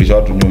shairudisha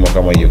watu nyuma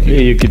kama hiyo kitu.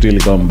 Hiyo kitu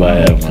ilikuwa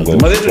mbaya.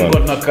 Mazetu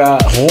tulikuwa tunakaa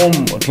home,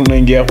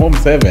 tunaingia home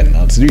 7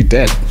 au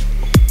 10.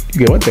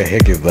 What the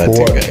heck is that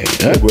guy?